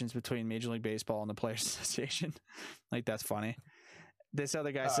negotiations between Major League Baseball and the Players Association. Like, that's funny. This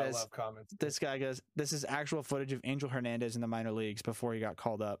other guy says, I love comments. This guy goes, this is actual footage of Angel Hernandez in the minor leagues before he got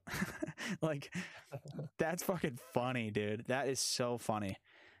called up. Like, that's fucking funny, dude. That is so funny.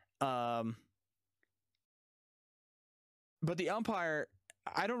 But the umpire,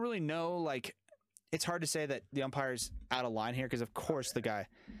 I don't really know, like, it's hard to say that the umpire's out of line here because, of course, the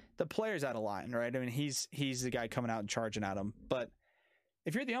player's out of line, right? I mean, he's the guy coming out and charging at him. But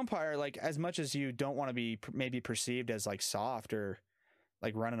if you're the umpire, like, as much as you don't want to be maybe perceived as, like, soft or,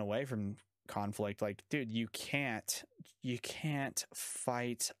 like, running away from conflict, like, dude, you can't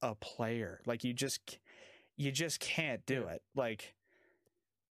fight a player. Like, you just can't do it. Like,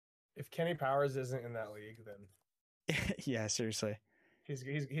 if Kenny Powers isn't in that league, then yeah, seriously. He's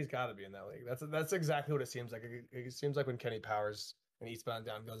got to be in that league. That's exactly what it seems like. It seems like when Kenny Powers and Eastbound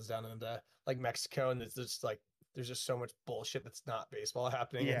Down goes down into like Mexico, and there's just so much bullshit that's not baseball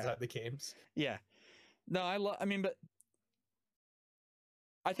happening inside the games. Yeah. No, I mean, but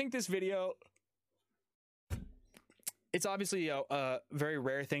I think this video, it's obviously a very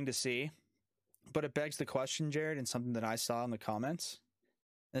rare thing to see, but it begs the question, Jared, and something that I saw in the comments.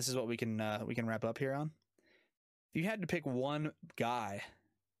 This is what we can wrap up here on. If you had to pick one guy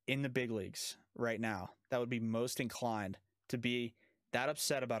in the big leagues right now that would be most inclined to be that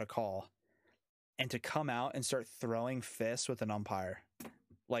upset about a call and to come out and start throwing fists with an umpire,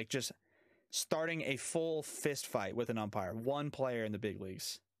 like just starting a full fist fight with an umpire, one player in the big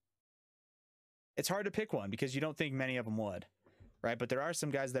leagues, it's hard to pick one because you don't think many of them would, right? But there are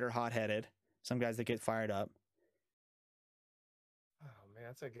some guys that are hot-headed, some guys that get fired up. Oh man,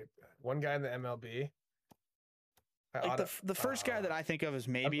 that's a good one guy in the MLB. Like the first guy that I think of is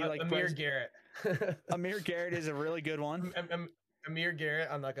maybe like Amir Garrett. Amir Garrett is a really good one. Amir Garrett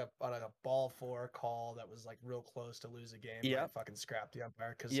on like a ball 4 call that was like real close to lose a game. Yeah, fucking scrapped the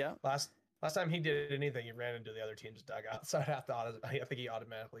umpire because last time he did anything, he ran into the other team's dugout. So I think he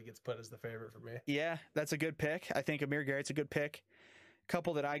automatically gets put as the favorite for me. Yeah, that's a good pick. I think Amir Garrett's a good pick.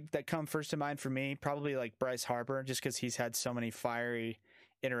 Couple that come first to mind for me, probably like Bryce Harper, just because he's had so many fiery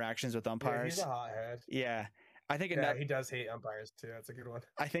interactions with umpires. Yeah, he's a hothead. Yeah. I think he does hate umpires too. That's a good one.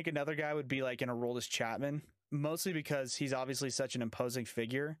 I think another guy would be like an Aroldis Chapman, mostly because he's obviously such an imposing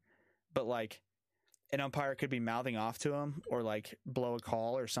figure, but like an umpire could be mouthing off to him or like blow a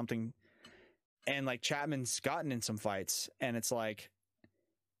call or something. And like Chapman's gotten in some fights, and it's like,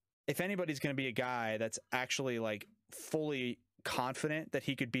 if anybody's going to be a guy that's actually like fully confident that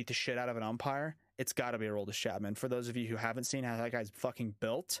he could beat the shit out of an umpire, it's got to be Aroldis Chapman. For those of you who haven't seen how that guy's fucking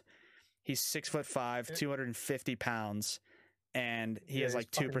built, he's 6'5", 250 pounds, and he has like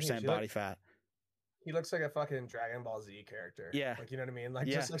 2% body fat. He looks like a fucking Dragon Ball Z character. Yeah. Like, you know what I mean? Like,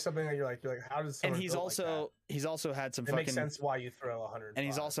 just like something that you're like, how does someone And he's also had some it makes sense why you throw 100. And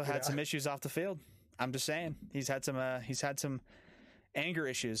he's also had some issues off the field. I'm just saying. He's had some anger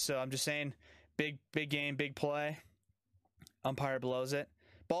issues. So I'm just saying, big game, big play. Umpire blows it.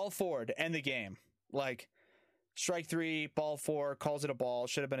 Ball forward to end the game. Like, strike 3, ball 4, calls it a ball,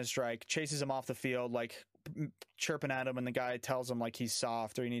 should have been a strike, chases him off the field, like chirping at him, and the guy tells him like he's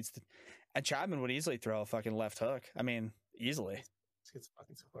soft or he needs to. And Chapman would easily throw a fucking left hook. I mean, easily. It's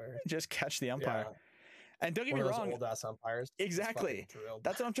fucking square. Just catch the umpire. Yeah. And don't get me wrong. Old ass umpires. Exactly.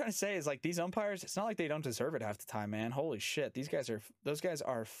 That's what I'm trying to say is like these umpires, it's not like they don't deserve it half the time, man. Holy shit. Those guys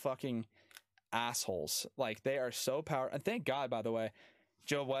are fucking assholes. Like they are so powerful. And thank God, by the way,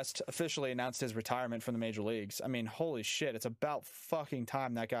 Joe West officially announced his retirement from the major leagues. I mean, holy shit. It's about fucking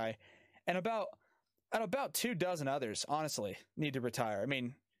time that guy and about 24 others, honestly, need to retire. I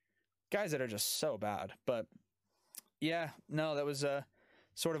mean, guys that are just so bad. But yeah, no, that was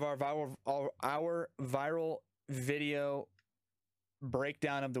sort of our viral video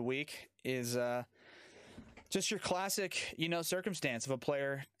breakdown of the week is just your classic, circumstance of a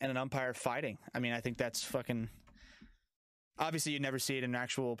player and an umpire fighting. I mean, I think that's fucking obviously you'd never see it in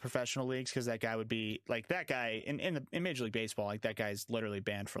actual professional leagues because that guy would be like that guy in Major League Baseball, like that guy's literally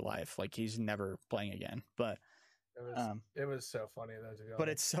banned for life. Like he's never playing again. But it was so funny though, to be honest. But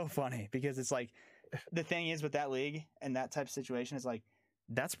it's so funny because it's like the thing is with that league and that type of situation is like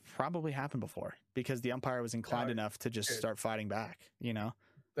that's probably happened before because the umpire was inclined enough to just start fighting back,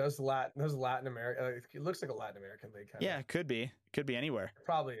 Those Latin American, it looks like a Latin American league. Yeah, it could be anywhere. It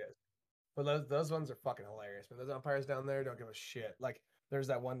probably is. But those ones are fucking hilarious. Man, those umpires down there don't give a shit. Like there was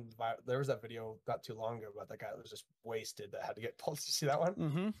that video not too long ago about that guy that was just wasted that had to get pulled. Did you see that one?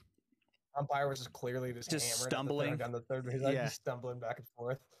 Mm-hmm. Umpire was just clearly just stumbling down the third base, like stumbling back and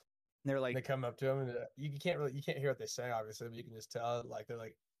forth. They're like, they come up to him and you can't hear what they say, obviously, but you can just tell. Like they're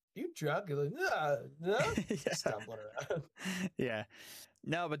like, "You drunk?" You're like, "No," stumbling around. Yeah,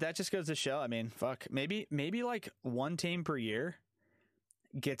 no, but that just goes to show. I mean, fuck, maybe like one team per year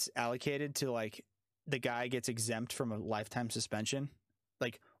gets allocated to like the guy gets exempt from a lifetime suspension.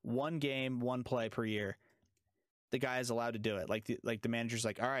 Like one game, one play per year. The guy is allowed to do it. Like the manager's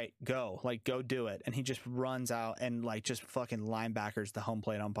like, all right, go do it. And he just runs out and like just fucking linebackers the home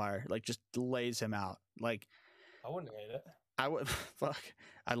plate umpire, like just lays him out. Like I wouldn't hate it. I would fuck.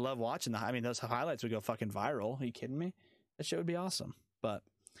 I love watching those highlights would go fucking viral. Are you kidding me? That shit would be awesome. But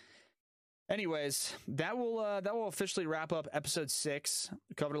anyways, that will officially wrap up episode 6.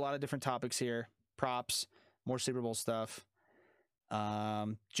 We covered a lot of different topics here. Props, more Super Bowl stuff.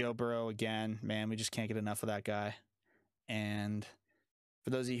 Joe Burrow again, man, we just can't get enough of that guy. And for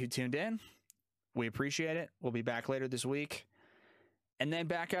those of you who tuned in, we appreciate it. We'll be back later this week and then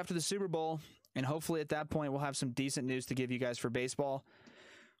back after the Super Bowl. And hopefully at that point, we'll have some decent news to give you guys for baseball.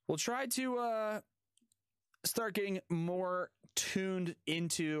 We'll try to start getting more tuned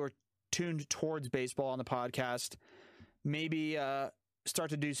towards baseball on the podcast. Maybe start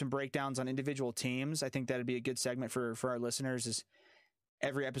to do some breakdowns on individual teams. I think that'd be a good segment for our listeners is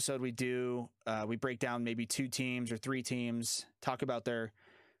every episode we do, we break down maybe 2 teams or 3 teams, talk about their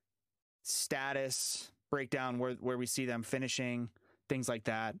status, break down where we see them finishing, things like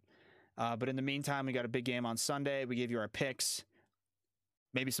that. But in the meantime, we got a big game on Sunday. We gave you our picks,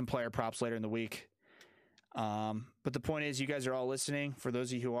 maybe some player props later in the week. But the point is, you guys are all listening. For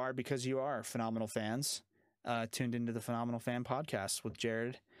those of you who are, because you are phenomenal fans, tuned into the Phenomenal Fan Podcast with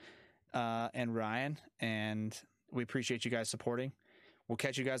Jared and Ryan, and we appreciate you guys supporting. We'll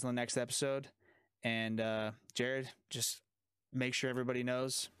catch you guys on the next episode. And Jared, just make sure everybody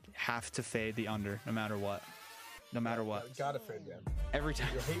knows, have to fade the under no matter what. No matter what. Gotta fade them. Every time.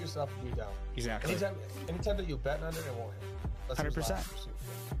 You'll hate yourself if you don't. Exactly. Anytime that you bet under, it won't hit. 100%.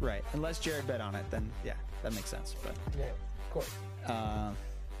 Right. Unless Jared bet on it, then yeah, that makes sense. But yeah, of course. All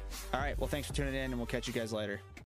right. Well, thanks for tuning in, and we'll catch you guys later.